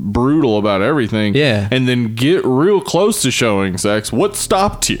and brutal about everything, Yeah. and then get real close to showing sex, what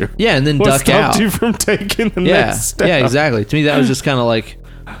stopped you? Yeah, and then What duck stopped out. you from taking the Yeah, next step? yeah, exactly. To me, that was just kind of like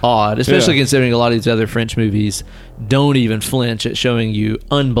odd, especially considering a lot of these other French movies don't even flinch at showing you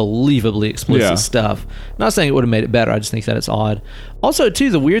unbelievably explicit Yeah. stuff. Not saying it would have made it better. I just think that it's odd. Also,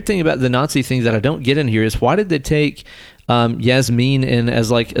 too, the weird thing about the Nazi thing that I don't get in here is why did they take Yasmin in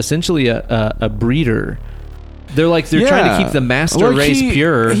as like essentially a breeder? They're trying to keep the master Like, race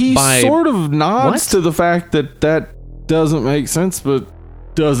pure He by sort of nods What? to the fact that doesn't make sense, but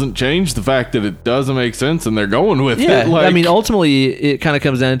doesn't change the fact that it doesn't make sense, and they're going with Yeah, it. Like, I mean, ultimately, it kind of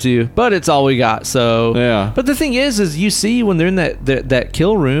comes down to, but it's all we got. So, Yeah. But the thing is you see when they're in that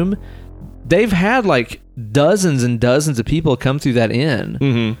kill room, they've had like dozens and dozens of people come through that inn.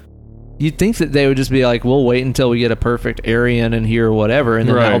 Mm-hmm. You'd think that they would just be like, we'll wait until we get a perfect Aryan in here or whatever, and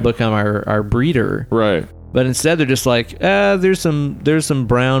then Right. that'll become our breeder. Right. But instead, they're just like, there's some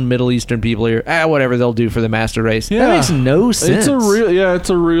brown Middle Eastern people here. Whatever they'll do for the master race. Yeah. That makes no sense. It's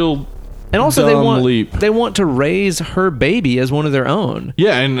a real and also dumb leap. they want to raise her baby as one of their own.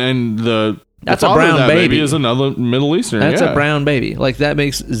 Yeah, and That's the a father of brown that baby. is another Middle Eastern. That's yeah. a brown baby. Like, that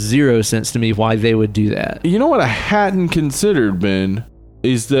makes zero sense to me why they would do that. You know what I hadn't considered, Ben,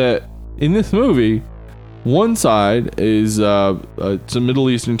 is that in this movie, one side is some Middle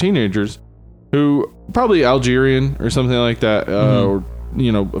Eastern teenagers who probably Algerian or something like that, or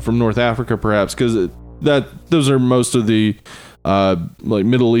from North Africa perhaps, because those are most of the like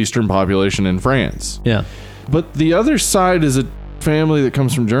Middle Eastern population in France. Yeah. But the other side is a family that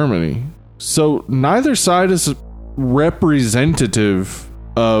comes from Germany. So neither side is representative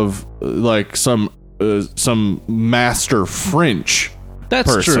of like some master French.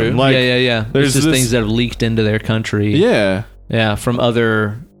 That's person. true. Like, Yeah. there's It's just this- things that have leaked into their country. Yeah. Yeah, from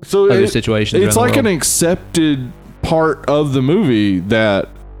other So situations. It's around like the an world. accepted part of the movie that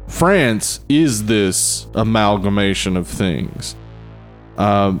France is this amalgamation of things.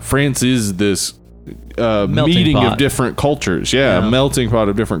 France is this meeting pot. of different cultures. Yeah, Yeah. melting pot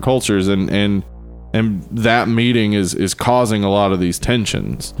of different cultures, and that meeting is causing a lot of these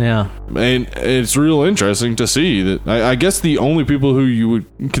tensions. Yeah. And it's real interesting to see that. I guess the only people who you would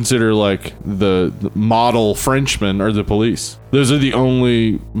consider like the model Frenchmen are the police. Those are the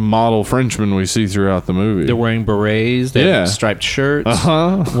only model Frenchmen we see throughout the movie. They're wearing berets. They Yeah. have striped shirts.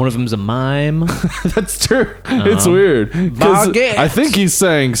 Uh-huh. One of them's a mime. That's true. It's weird. 'Cause Baguette. I think he's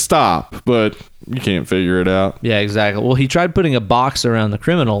saying stop, but you can't figure it out. Yeah, exactly. Well, he tried putting a box around the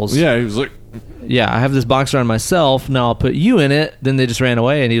criminals. Yeah, he was like, Yeah, I have this box around myself. Now I'll put you in it. Then they just ran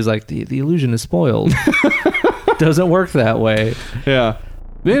away, and he was like, the illusion is spoiled. Doesn't work that way. yeah.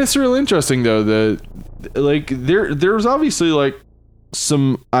 Man, it's real interesting though that like there's obviously like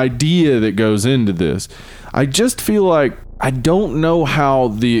some idea that goes into this. I just feel like I don't know how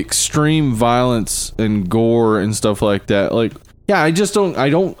the extreme violence and gore and stuff like that, like, yeah, I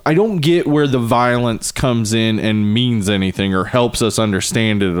don't get where the violence comes in and means anything or helps us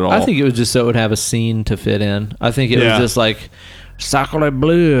understand it at all. I think it was just so it would have a scene to fit in. I think it Yeah. was just like, Sacre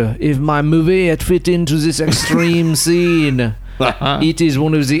bleu, if my movie had fit into this extreme scene, it is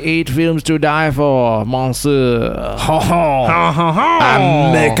one of the 8 films to die for, monsieur.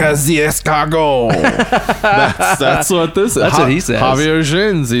 I make us the escargot. that's what this is. That's what he says. Javier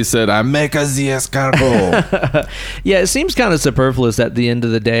Gens, he said, I make us the escargot. Yeah, it seems kind of superfluous at the end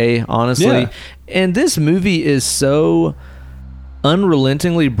of the day, honestly. Yeah. And this movie is so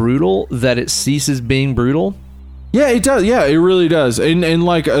unrelentingly brutal that it ceases being brutal. Yeah, it does. Yeah, it really does. And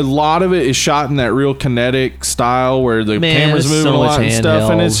like a lot of it is shot in that real kinetic style where the Man, camera's it's moving so a much lot and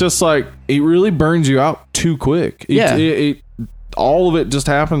stuff, and handheld. it's just like it really burns you out too quick. Yeah. It all of it just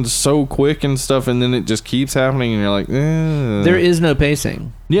happens so quick and stuff, and then it just keeps happening, and you're like, There is no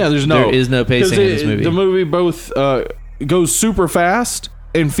pacing. yeah, there is no 'Cause pacing in this movie. The movie both goes super fast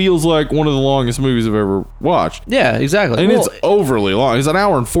and feels like one of the longest movies I've ever watched. Yeah, exactly. And Well, it's overly long. It's an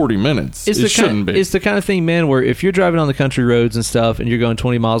hour and 40 minutes. It shouldn't be. It's the kind of thing, man, where if you're driving on the country roads and stuff and you're going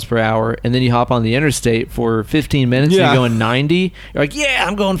 20 miles per hour and then you hop on the interstate for 15 minutes Yeah. and you're going 90, you're like, yeah,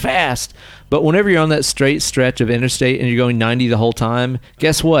 I'm going fast. But whenever you're on that straight stretch of interstate and you're going 90 the whole time,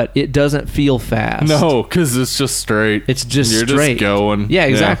 guess what? It doesn't feel fast. No, because it's just straight. It's just You're straight. just going. Yeah,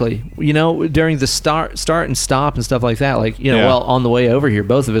 exactly. You know, during the start and stop and stuff like that, like, you know, Yeah. well, on the way over here,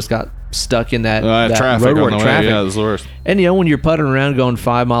 both of us got stuck in that traffic on roadwork the way. traffic. Yeah, that's the worst. And you know, when you're putting around going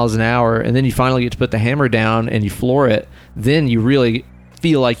 5 miles an hour and then you finally get to put the hammer down and you floor it, then you really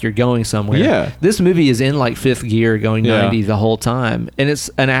feel like you're going somewhere. Yeah. This movie is in like fifth gear going Yeah. 90 the whole time, and it's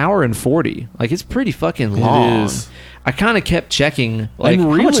an hour and 40. Like, it's pretty fucking long. is. I kind of kept checking, like, And how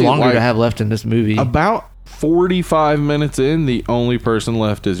much really, longer like, do I have left in this movie? About 45 minutes in, the only person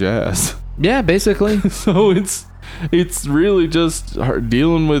left is Yaz. Yeah, basically. So it's really just her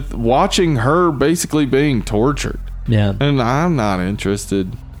dealing with watching her basically being tortured. Yeah. And I'm not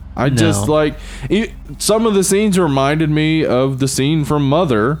interested. I No. just like some of the scenes reminded me of the scene from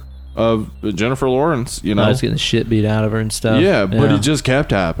Mother of Jennifer Lawrence, you know. I was getting the shit beat out of her and stuff. Yeah, but it just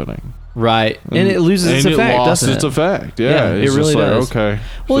kept happening. Right. And it loses its and effect, it lost doesn't its it? effect. Yeah, Yeah, it's it really just like, does. okay.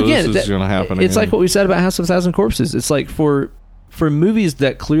 Well, so again, this is going to happen it's again. like what we said about House of a Thousand Corpses. It's like for movies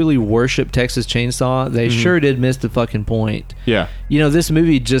that clearly worship Texas Chainsaw, they sure did miss the fucking point. Yeah. You know, this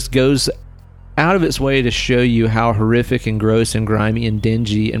movie just goes out of its way to show you how horrific and gross and grimy and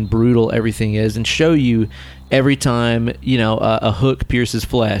dingy and brutal everything is, and show you every time, you know, a hook pierces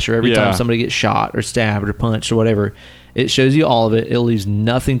flesh, or every Yeah. time somebody gets shot or stabbed or punched or whatever. It shows you all of it. It leaves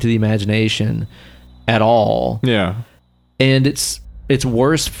nothing to the imagination at all. Yeah. And it's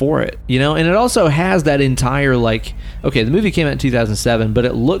worse for it, you know. And it also has that entire, like, okay, the movie came out in 2007, but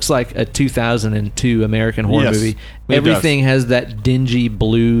it looks like a 2002 American horror Yes, movie. it Everything has that dingy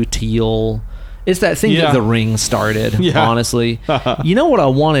blue teal. It's that thing Yeah. that The Ring started. Yeah. Honestly, you know what I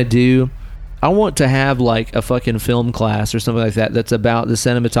want to do? I want to have like a fucking film class or something like that that's about the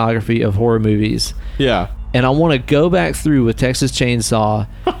cinematography of horror movies, Yeah. and I want to go back through with Texas Chainsaw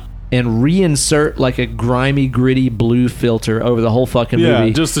and reinsert like a grimy, gritty blue filter over the whole fucking Yeah,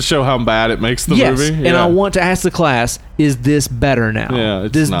 movie. just to show how bad it makes the Yes, movie. and Yeah. I want to ask the class, is this better now? Yeah,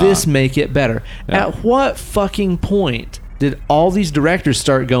 it's Does not. this make it better? Yeah. At what fucking point did all these directors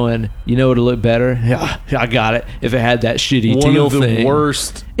start going, you know what would look better? Yeah, I got it. If it had that shitty one teal of the thing.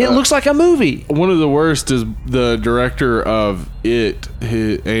 worst. It looks like a movie. One of the worst is the director of It,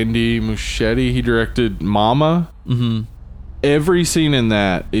 Andy Muschietti. He directed Mama. Mm-hmm. Every scene in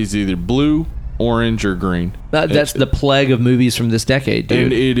that is either blue, orange, or green. That's the plague of movies from this decade, dude.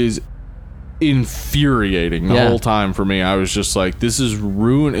 And it is infuriating the Yeah. whole time for me. I was just like, this is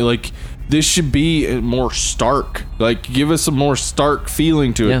ruining. Like, this should be more stark. Like, give us a more stark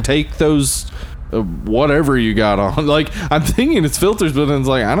feeling to it. Yeah. Take those whatever you got on. Like, I'm thinking it's filters, but then it's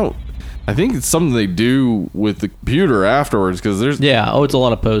like, I think it's something they do with the computer afterwards, because there's Yeah, it's a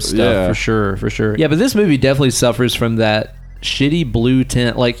lot of post stuff, Yeah. for sure. Yeah, but this movie definitely suffers from that shitty blue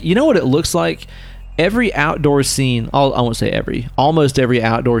tint. Like, you know what it looks like? Every outdoor scene, I won't say every, almost every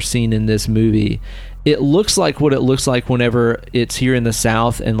outdoor scene in this movie, it looks like what it looks like whenever it's here in the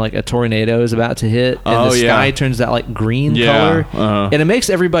South and like a tornado is about to hit, and the sky turns that like green color, and it makes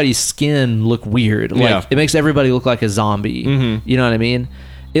everybody's skin look weird. Like, it makes everybody look like a zombie. Mm-hmm. You know what I mean?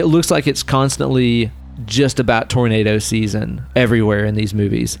 It looks like it's constantly just about tornado season everywhere in these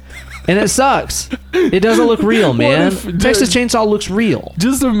movies, and it sucks. It doesn't look real, man. if- Texas Chainsaw looks real.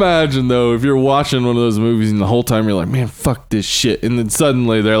 Just imagine, though, if you're watching one of those movies and the whole time you're like, man, fuck this shit. And then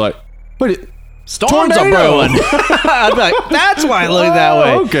suddenly they're like, wait, Storms are tornado! brewing. I'd be like, that's why I look that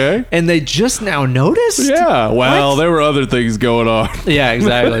way. Oh, okay. And they just now noticed? Yeah, well, What? there were other things going on. Yeah,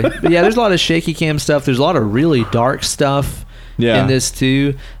 exactly. But yeah, there's a lot of shaky cam stuff. There's a lot of really dark stuff Yeah. in this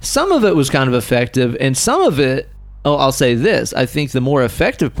too. Some of it was kind of effective, and some of it, I'll say this, I think the more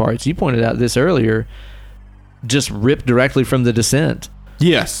effective parts, you pointed out this earlier, just ripped directly from The Descent.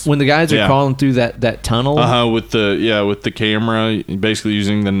 Yes. When the guys are Yeah. crawling through that tunnel. with the camera, basically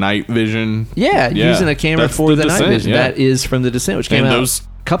using the night vision. Yeah, using a camera That's for the night Descent, vision. yeah. That is from The Descent, which came And out those-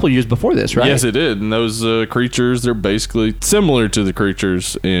 a couple years before this, right? Yes, it did. And those creatures, they're basically similar to the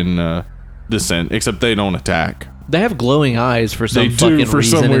creatures in Descent, except they don't attack. They have glowing eyes for some They do, fucking for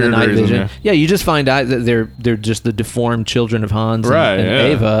reason some in the weird night reason, vision. yeah. Yeah, you just find out that they're just the deformed children of Hans Right, and yeah.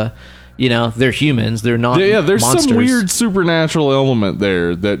 Ava. You know, they're humans. They're not. Yeah, there's monsters. some weird supernatural element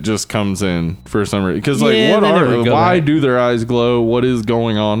there that just comes in for some reason. Because like, Yeah, what they never are? go Why back. do their eyes glow? What is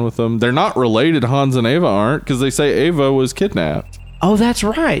going on with them? They're not related. Hans and Ava aren't, because they say Ava was kidnapped. Oh, that's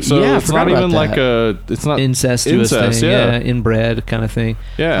right. So yeah, I it's forgot not about even that. like a. It's not incestuous incest, thing. yeah. Inbred kind of thing.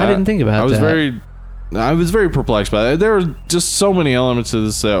 Yeah, I didn't think about that. I was very perplexed by that. There were just so many elements to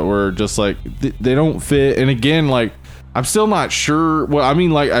this that were just like they don't fit. And again, like, I'm still not sure. Well, I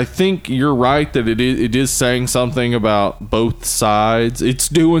mean, like, I think you're right that it is saying something about both sides. It's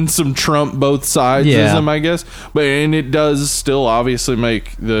doing some Trump both sidesism, I guess. But and it does still obviously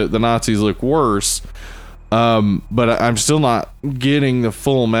make the Nazis look worse. But I'm still not getting the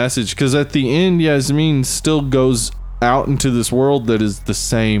full message, because at the end, Yasmin still goes out into this world that is the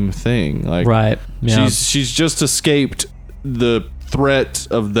same thing. Like, Right. Yeah. she's just escaped the threat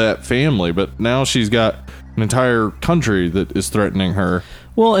of that family, but now she's got an entire country that is threatening her.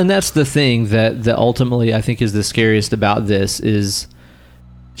 Well, and that's the thing that ultimately I think is the scariest about this is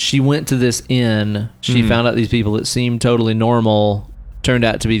she went to this inn. She found out these people that seemed totally normal turned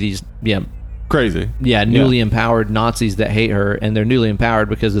out to be these, Crazy. newly empowered Nazis that hate her, and they're newly empowered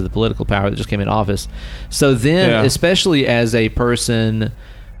because of the political power that just came into office. So then, especially as a person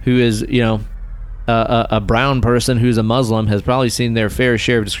who is, a brown person who's a Muslim has probably seen their fair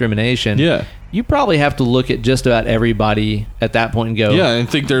share of discrimination. Yeah. You probably have to look at just about everybody at that point and go, and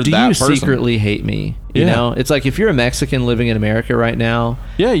think there's do that you person. secretly hate me? You know, it's like if you're a Mexican living in America right now.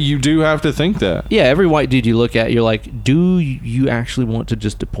 Yeah, you do have to think that. Yeah, every white dude you look at, you're like, do you actually want to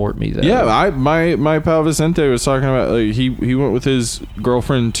just deport me though? Yeah, my pal Vicente was talking about he went with his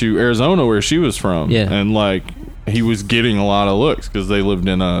girlfriend to Arizona where she was from. Yeah. And he was getting a lot of looks because they lived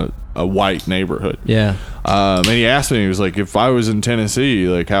in a white neighborhood. Yeah. And he asked me, he was like, if I was in Tennessee,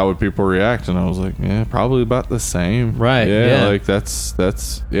 like, how would people react? And I was like, yeah, probably about the same. Right. Yeah. Like that's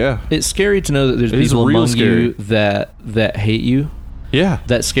It's scary to know that there's It is people real among scary. you that hate you. Yeah.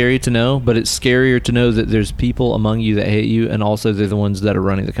 That's scary to know, but it's scarier to know that there's people among you that hate you, and also they're the ones that are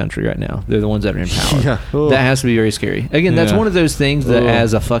running the country right now. They're the ones that are in power. Yeah. Ugh. That has to be very scary. Again, that's Yeah. one of those things that Ugh.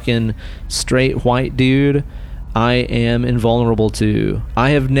 as a fucking straight white dude, I am invulnerable to.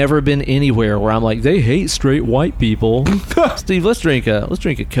 I have never been anywhere where I'm like, they hate straight white people. Steve, let's drink a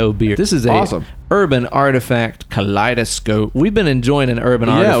cold beer. This is a Awesome. Urban Artifact Kaleidoscope. We've been enjoying an Urban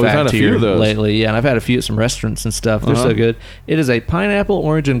Yeah, we've Artifact had a few here of those. lately. Yeah, and I've had a few at some restaurants and stuff. They're so good. It is a pineapple,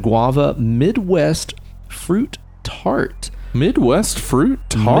 orange, and guava Midwest fruit tart. Midwest fruit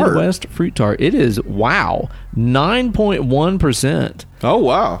tart. Midwest fruit tart. It is, 9.1%. Oh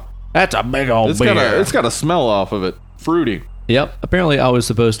wow. That's a big old beer. It's got a smell off of it. Fruity. Yep. Apparently, I was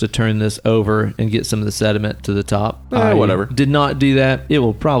supposed to turn this over and get some of the sediment to the top. I whatever. did not do that. It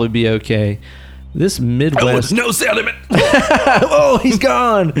will probably be okay. This Midwest... no sediment. Oh, he's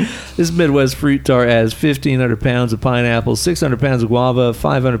gone. This Midwest fruit tart has 1,500 pounds of pineapple, 600 pounds of guava,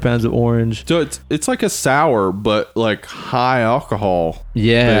 500 pounds of orange. So it's like a sour, but like high alcohol.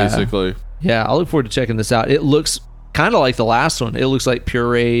 Yeah. Basically. Yeah, I look forward to checking this out. It looks kind of like the last one. It looks like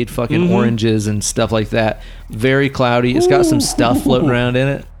pureed fucking oranges and stuff like that. Very cloudy. It's got some stuff floating around in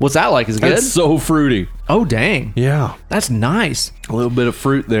it. What's that like? Is it good? It's so fruity. Oh, dang. Yeah. That's nice. A little bit of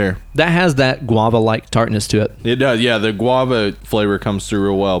fruit there. That has that guava-like tartness to it. It does. Yeah, the guava flavor comes through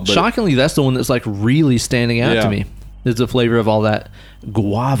real well. But Shockingly, that's the one that's like really standing out Yeah. to me. Is the flavor of all that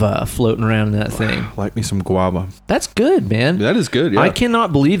guava floating around in that thing. like me some guava. That's good, man. That is good. Yeah. I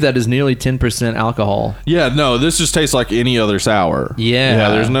cannot believe that is nearly 10% alcohol. Yeah. No, this just tastes like any other sour. Yeah. Yeah.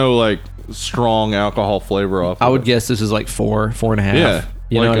 There's no like strong alcohol flavor off. I of would it. guess this is like 4.5. Yeah.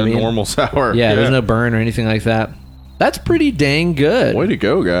 You like know what a I mean? normal sour. Yeah, there's no burn or anything like that. That's pretty dang good. Way to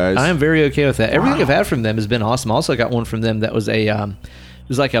go, guys. I am very okay with that. Everything I've had from them has been awesome. I also got one from them that was it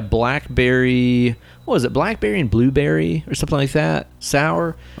was like a blackberry, what was it? Blackberry and blueberry or something like that.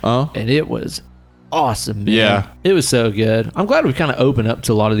 Sour. Oh. And it was awesome, man. Yeah. It was so good. I'm glad we kind of open up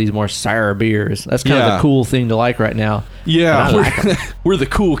to a lot of these more sour beers. That's kind of Yeah. the cool thing to like right now. Yeah. And I like 'em. We're the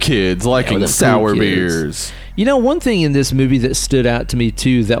cool kids liking we're the cool sour kids. beers. You know, one thing in this movie that stood out to me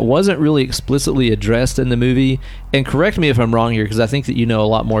too that wasn't really explicitly addressed in the movie, and correct me if I'm wrong here because I think that you know a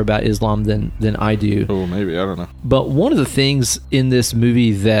lot more about Islam than I do. Oh, maybe. I don't know. But one of the things in this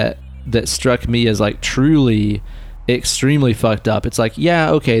movie that struck me as like truly extremely fucked up. It's like,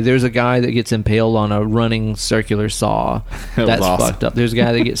 yeah, okay, there's a guy that gets impaled on a running circular saw. That was That's awesome. fucked up. There's a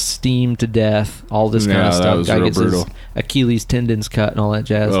guy that gets steamed to death, all this kind Yeah, of that stuff. was Guy real gets his brutal. Achilles tendons cut and all that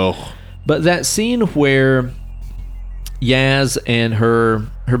jazz. Oh. But that scene where Yaz and her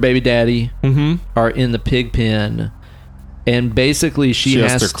baby daddy are in the pig pen, and basically she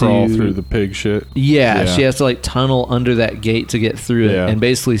has to crawl through the pig shit. yeah, Yeah. she has to like tunnel under that gate to get through it Yeah. and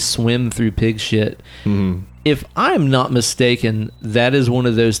basically swim through pig shit. If I'm not mistaken, that is one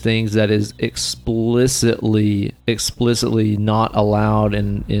of those things that is explicitly not allowed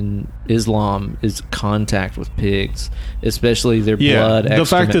in Islam is contact with pigs, especially their blood. The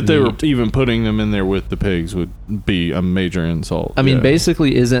fact that they were meat. even putting them in there with the pigs would be a major insult. I mean, Yeah.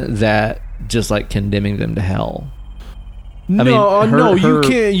 basically, isn't that just like condemning them to hell? No,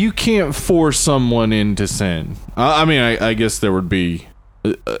 her- you can't force someone into sin. I mean, I guess there would be.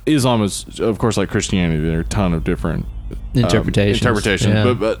 Islam is, of course, like Christianity. There are a ton of different Interpretations.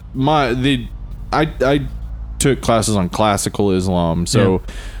 Yeah. But I took classes on classical Islam, so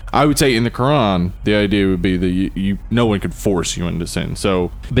I would say in the Quran, the idea would be that you no one could force you into sin.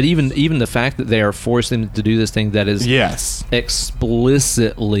 So, But even the fact that they are forcing them to do this thing that is yes,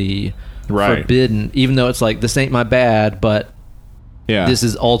 explicitly Right. forbidden, even though it's like, this ain't my bad, but Yeah. this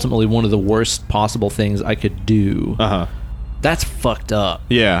is ultimately one of the worst possible things I could do. Uh-huh. That's fucked up.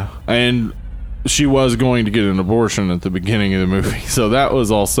 Yeah, and she was going to get an abortion at the beginning of the movie, so that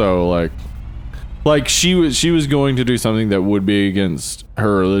was also like she was going to do something that would be against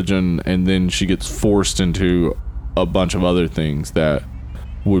her religion, and then she gets forced into a bunch of other things that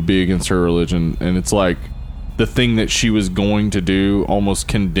would be against her religion, and it's like the thing that she was going to do almost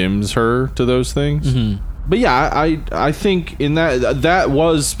condemns her to those things. Mm-hmm. But yeah, I think in that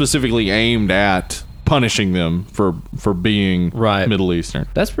was specifically aimed at punishing them for being Right. Middle Eastern.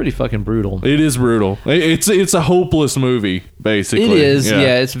 That's pretty fucking brutal. It is brutal. It's a hopeless movie, basically. It is,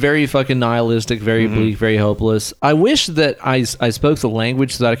 yeah. It's very fucking nihilistic, very bleak, very hopeless. I wish that I spoke the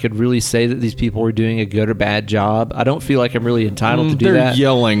language so that I could really say that these people were doing a good or bad job. I don't feel like I'm really entitled to do They're that.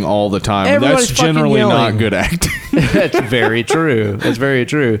 yelling all the time. Everybody's That's fucking generally not yelling. good acting. That's very true. That's very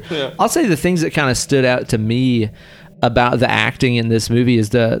true. I'll say the things that kind of stood out to me about the acting in this movie is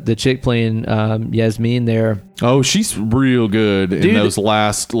the chick playing Yasmin there. Oh, she's real good in Dude, those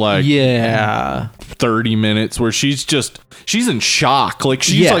last Yeah. 30 minutes where she's in shock. Like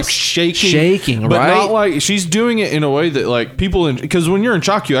she's Yes. like shaking, but right? not like she's doing it in a way that like people because when you're in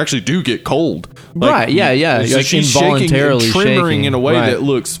shock, you actually do get cold. Like, Right, yeah. So Like she's involuntarily shaking and trembling shaking. in a way Right. that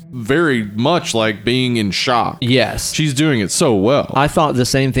looks very much like being in shock. Yes. She's doing it so well. I thought the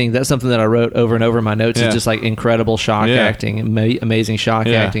same thing. That's something that I wrote over and over in my notes. Yeah. Is just like incredible shock Yeah. acting, amazing shock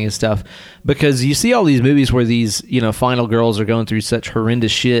Yeah. acting and stuff. Because you see all these movies where these, final girls are going through such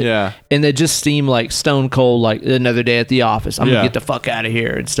horrendous shit. Yeah. And they just seem like stone cold, like another day at the office. I'm Yeah. gonna get the fuck out of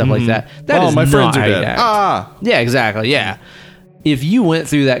here and stuff like that. That is my not friends are how you dead. act. Yeah, exactly. Yeah. If you went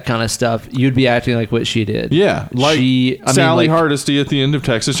through that kind of stuff, you'd be acting like what she did. Yeah, like Sally like, Hardesty at the end of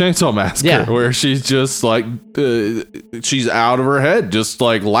Texas Chainsaw Massacre, Yeah. where she's just like, she's out of her head, just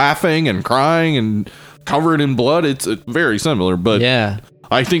like laughing and crying and covered in blood. It's very similar, but Yeah.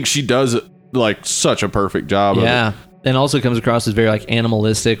 I think she does like such a perfect job of it. Yeah. And also comes across as very like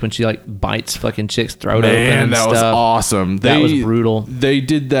animalistic when she like bites fucking chick's throat open Man, and that stuff. was awesome. That was brutal. They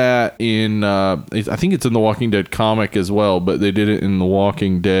did that in, I think it's in the Walking Dead comic as well, but they did it in the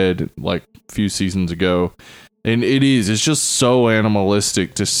Walking Dead like a few seasons ago. And it's just so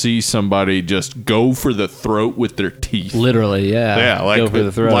animalistic to see somebody just go for the throat with their teeth. Literally, yeah. Yeah, like Go for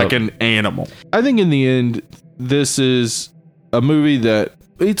the throat. like an animal. I think in the end, this is a movie that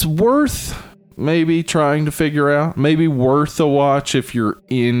it's worth maybe trying to figure out. Maybe worth a watch if you're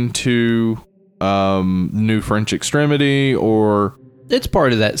into New French Extremity or It's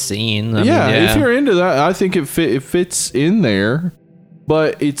part of that scene. I yeah, mean, if you're into that, I think it fits in there.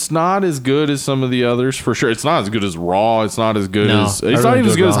 But it's not as good as some of the others for sure. It's not as good as Raw. It's not as good No, as I it's really not even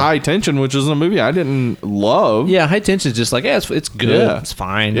as enjoyed good as Raw. High Tension, which is a movie I didn't love. Yeah, High Tension is just like, yeah, it's good. Yeah. It's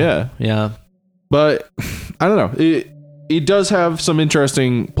fine. Yeah. Yeah. But I don't know. It does have some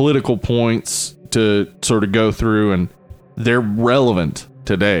interesting political points to sort of go through, and they're relevant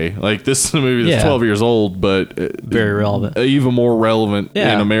today. Like this is a movie that's Yeah. 12 years old, but Very relevant. even more relevant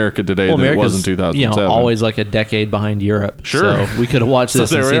Yeah. in America today than it was in 2007. always like a decade behind Europe. Sure. So we could have watched this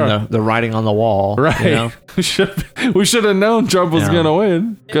So and there we seen are. the writing on the wall. Right. You know? We should have known Trump was Yeah. going to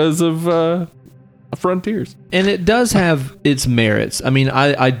win because of Frontiers. And it does have its merits. I mean,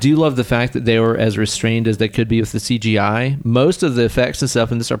 I do love the fact that they were as restrained as they could be with the CGI. Most of the effects and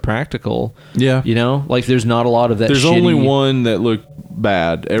stuff in this are practical. Yeah. You know, like there's not a lot of that. There's shitty, only one that looked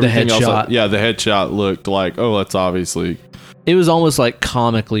bad. Everything else, headshot. yeah, the headshot looked like, oh, that's obviously. It was almost like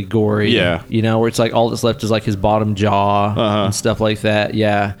comically gory. Yeah. You know, where it's like all that's left is like his bottom jaw and stuff like that.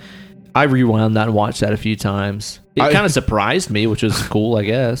 Yeah. I rewound that and watched that a few times. It kind of surprised me, which was cool, I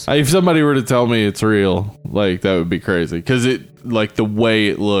guess. If somebody were to tell me it's real, like that would be crazy. Because it, like the way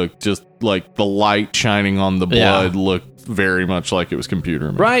it looked, just like the light shining on the blood looked very much like it was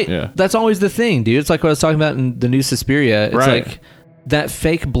computer made. Right. Yeah. That's always the thing, dude. It's like what I was talking about in the new Suspiria. It's Right. like that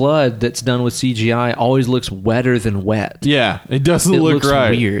fake blood that's done with CGI always looks wetter than wet. Yeah. It doesn't It look looks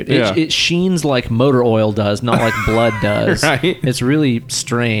right. weird. Yeah. It sheens like motor oil does, not like blood does. Right. It's really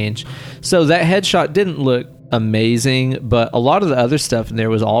strange. So that headshot didn't look amazing, but a lot of the other stuff in there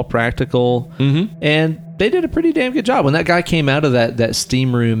was all practical. Mm-hmm. And they did a pretty damn good job. When that guy came out of that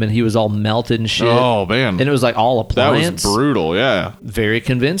steam room and he was all melted and shit. Oh, man. And it was like all That appliance. was brutal. Yeah. Very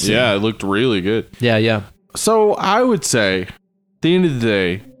convincing. Yeah. It looked really good. Yeah. So I would say, at the end of the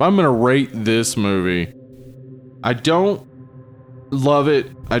day, if I'm going to rate this movie, I don't love it.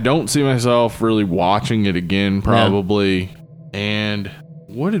 I don't see myself really watching it again, probably. And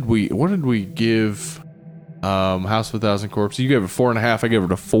what did we give House of a Thousand Corpses? You gave it 4.5. I gave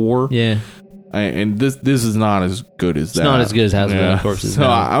it a 4. Yeah. And this is not as good as that. It's not as good as House of a Thousand Corpses. So no.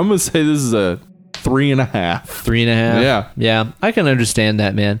 I'm going to say this is a 3.5. 3.5. Yeah. Yeah. I can understand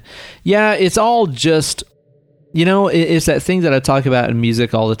that, man. Yeah. It's all just, it's that thing that I talk about in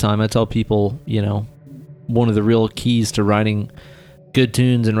music all the time. I tell people, one of the real keys to writing good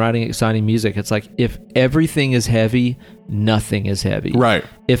tunes and writing exciting music, it's like, if everything is heavy, nothing is heavy. Right.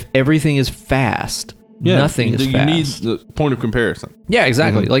 If everything is fast, nothing is fast. You need the point of comparison. Yeah,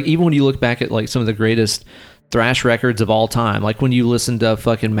 exactly. Like, even when you look back at like some of the greatest thrash records of all time, like when you listen to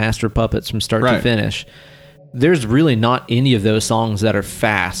fucking Master Puppets from start to finish, there's really not any of those songs that are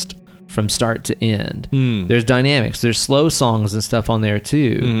fast from start to end. There's dynamics, there's slow songs and stuff on there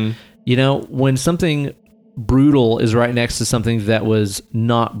too. When something brutal is right next to something that was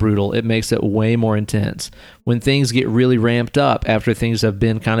not brutal, it makes it way more intense. When things get really ramped up after things have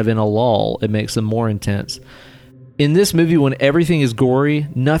been kind of in a lull, it makes them more intense. In this movie, when everything is gory,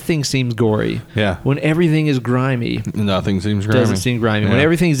 nothing seems gory. Yeah. When everything is grimy, nothing seems grimy. Doesn't seem grimy. Yeah. When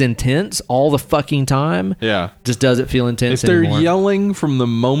everything's intense all the fucking time, just doesn't feel intense if they're anymore. yelling from the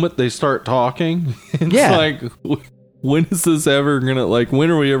moment they start talking, it's like, when is this ever gonna, when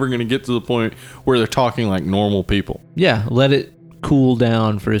are we ever gonna get to the point where they're talking like normal people? Yeah, let it cool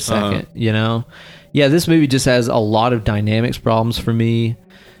down for a second, Yeah, this movie just has a lot of dynamics problems for me.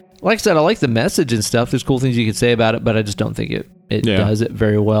 Like I said, I like the message and stuff. There's cool things you could say about it, but I just don't think it does it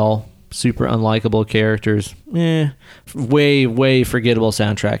very well. Super unlikable characters. Way forgettable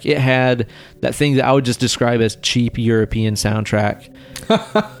soundtrack. It had that thing that I would just describe as cheap European soundtrack.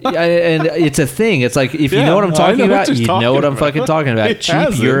 And it's a thing. It's like, if you know what I'm talking about, you know what I'm fucking talking about.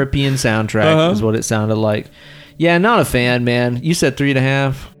 Cheap European soundtrack is what it sounded like. Yeah, not a fan, man. You said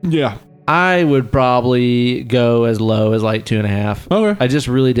 3.5. Yeah. I would probably go as low as like 2.5. Okay. I just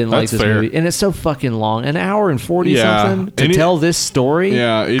really didn't like this movie. And it's so fucking long. An hour and 40 something to tell this story?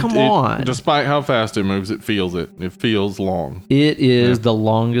 Yeah. Come on. Despite how fast it moves, it feels it. It feels long. It is the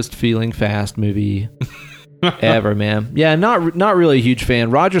longest feeling fast movie ever, man. Yeah, not really a huge fan.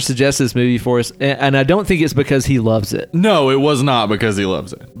 Roger suggested this movie for us, and I don't think it's because he loves it. No, it was not because he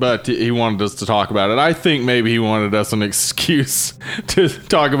loves it, but he wanted us to talk about it. I think maybe he wanted us an excuse to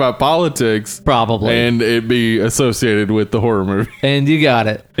talk about politics, probably, and it be associated with the horror movie. And you got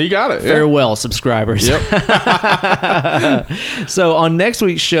it. He got it. Farewell, subscribers. Yep. So on next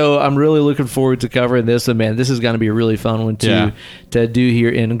week's show, I'm really looking forward to covering this one, man. This is going to be a really fun one to do here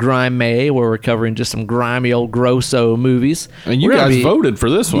in Grime May, where we're covering just some grimy old grosso movies. And you guys voted for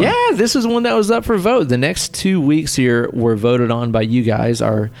this one. Yeah, this is one that was up for vote. The next 2 weeks here were voted on by you guys,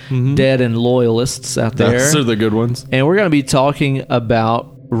 our dead and loyalists out there. Those are the good ones. And we're going to be talking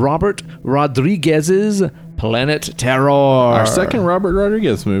about Robert Rodriguez's Planet Terror. Our second Robert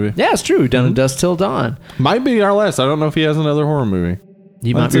Rodriguez movie. Yeah, it's true. We've done A Dusk Till Dawn. Might be our last. I don't know if he has another horror movie.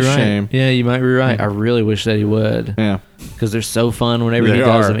 You might be right. Shame. Yeah, you might be right. I really wish that he would. Yeah, because they're so fun whenever he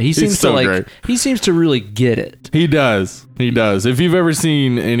does them. He seems to great. He seems to really get it. He does. He does. If you've ever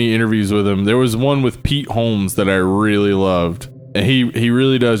seen any interviews with him, there was one with Pete Holmes that I really loved. And he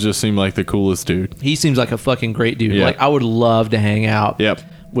really does just seem like the coolest dude. He seems like a fucking great dude. Yeah. Like, I would love to hang out. Yep.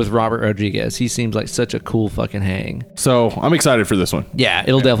 With Robert Rodriguez. He seems like such a cool fucking hang. So I'm excited for this one. Yeah,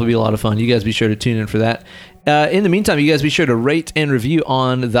 it'll definitely be a lot of fun. You guys be sure to tune in for that. In the meantime, you guys be sure to rate and review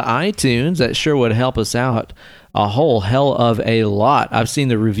on the iTunes. That sure would help us out a whole hell of a lot. I've seen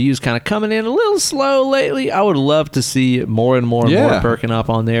the reviews kind of coming in a little slow lately. I would love to see more and more perking up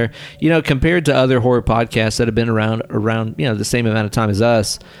on there. Compared to other horror podcasts that have been around the same amount of time as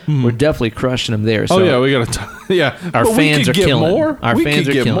us, we're definitely crushing them there. So we got to. Our fans are killing. More. Our fans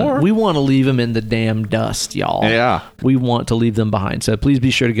are killing. More. We want to leave them in the damn dust, y'all. Yeah. We want to leave them behind. So please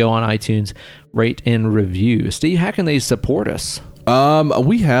be sure to go on iTunes, rate and review. Steve, how can they support us?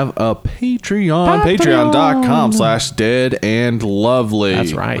 We have a Patreon. Patreon.com/deadandlovely.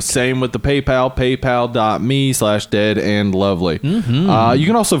 That's right. Same with the PayPal, paypal.me/deadandlovely. You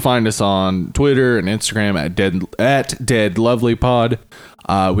can also find us on Twitter and Instagram at deadlovelypod.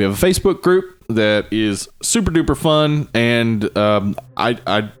 We have a Facebook group that is super duper fun, and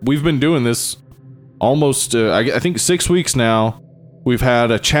we've been doing this almost I think 6 weeks now. We've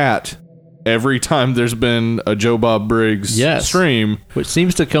had a chat every time there's been a Joe Bob Briggs stream, which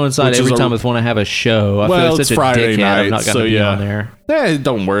seems to coincide every time with when I have a show. I feel like it's such Friday a dickhead. night, I'm not going to be on there.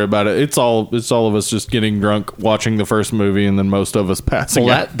 Don't worry about it. It's all of us just getting drunk, watching the first movie, and then most of us passing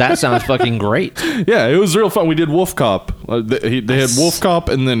out. That sounds fucking great. Yeah, it was real fun. We did Wolf Cop. They had Wolf Cop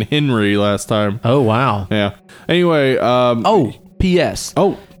and then Henry last time. Oh wow. Yeah. Anyway. P.S.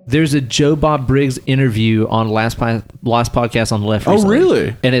 There's a Joe Bob Briggs interview on last podcast on the left. Recently. Oh,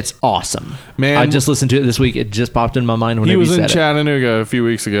 really? And it's awesome, man. I just listened to it this week. It just popped in my mind whenever he was in Chattanooga a few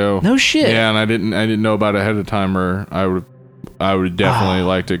weeks ago. No shit. Yeah, and I didn't know about it ahead of time, or I I would definitely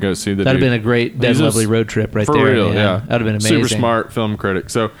like to go see the That'd dude. have been a great Dead He's just- Lovely road trip right For there. real, man. yeah. That'd have been amazing. Super smart film critic.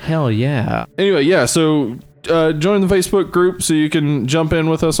 So Hell yeah. anyway, yeah, so join the Facebook group so you can jump in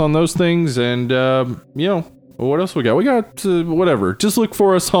with us on those things. And, what else we got? We got whatever. Just look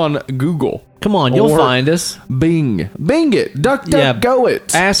for us on Google. Come on, you'll Or find us. Bing it. Duck, Yeah. go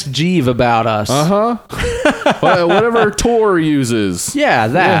it. Ask Jeeve about us. Uh-huh. Whatever Tor uses. Yeah,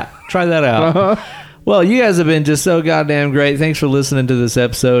 that. Try that out. Uh-huh. Well, you guys have been just so goddamn great. Thanks for listening to this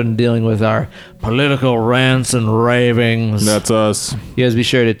episode and dealing with our political rants and ravings. That's us. You guys be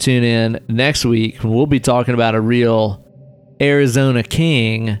sure to tune in next week when we'll be talking about a real Arizona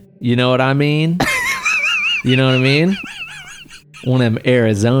king. You know what I mean? You know what I mean? One of them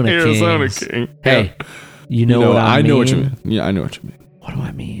Arizona kings. King. Hey, you know what I mean? I know what you mean. Yeah, I know what you mean. What do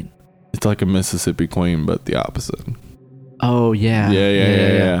I mean? It's like a Mississippi Queen, but the opposite. Oh yeah.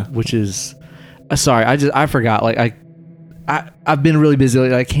 Yeah. Which is, sorry, I forgot. Like I've been really busy.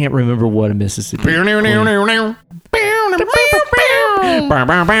 Like, I can't remember what a Mississippi. Queen.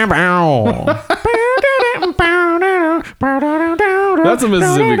 That's a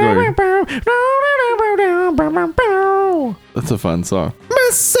Mississippi Queen. That's a fun song.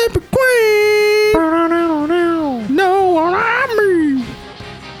 Mississippi Queen. No one I mean.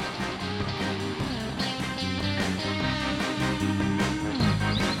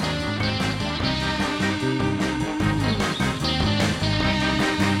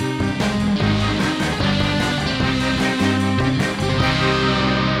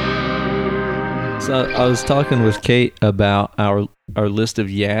 So I was talking with Kate about our list of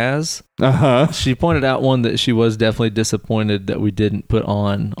Yaz. Uh-huh. She pointed out one that she was definitely disappointed that we didn't put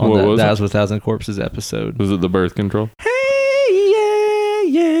on What the was it? Thousand with Thousand Corpses episode. Was it the birth control? Hey,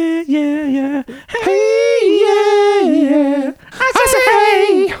 yeah. Hey, yeah. I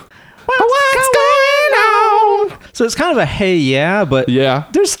say, hey, what's going on? So it's kind of a hey, yeah, but Yeah.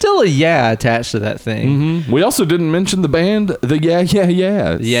 there's still a yeah attached to that thing. We also didn't mention the band, the Yeah.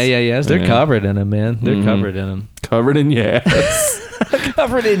 Yes. They're Yeah. covered in them, man. They're covered in them. Covered in yes.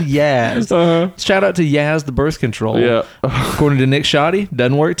 Covered in Yaz. Uh-huh. Shout out to Yaz, the birth control. Yeah. According to Nick Shoddy,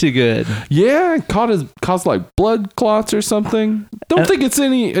 doesn't work too good. Yeah, caused like blood clots or something. Don't think it's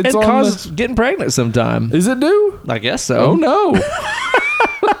any. It's It on causes getting pregnant sometime. Is it due? I guess Oh so. no.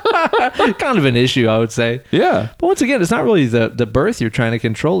 Kind of an issue, I would say. Yeah. But once again, it's not really the birth you're trying to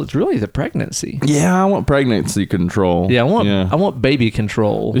control. It's really the pregnancy. Yeah, I want pregnancy control. Yeah, I want baby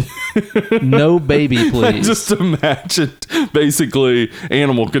control. No baby, please. Just imagine basically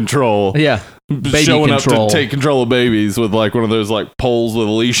animal control. Yeah. Baby showing control. up to take control of babies with like one of those like poles with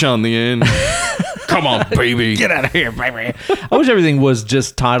a leash on the end. Come on, baby. Get out of here, baby. I wish everything was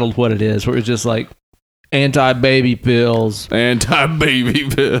just titled what it is, where it's just like anti-baby pills, Anti-baby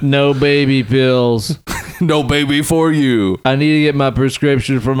pill. no baby pills. No baby for you. I need to get my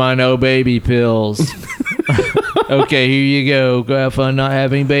prescription for my no baby pills. Okay, here you go. Go have fun not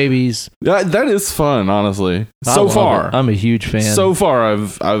having babies. That is fun, honestly. I So love far. it. I'm a huge fan. So far,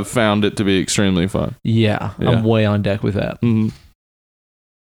 I've found it to be extremely fun. yeah, Yeah. I'm way on deck with that. Mhm.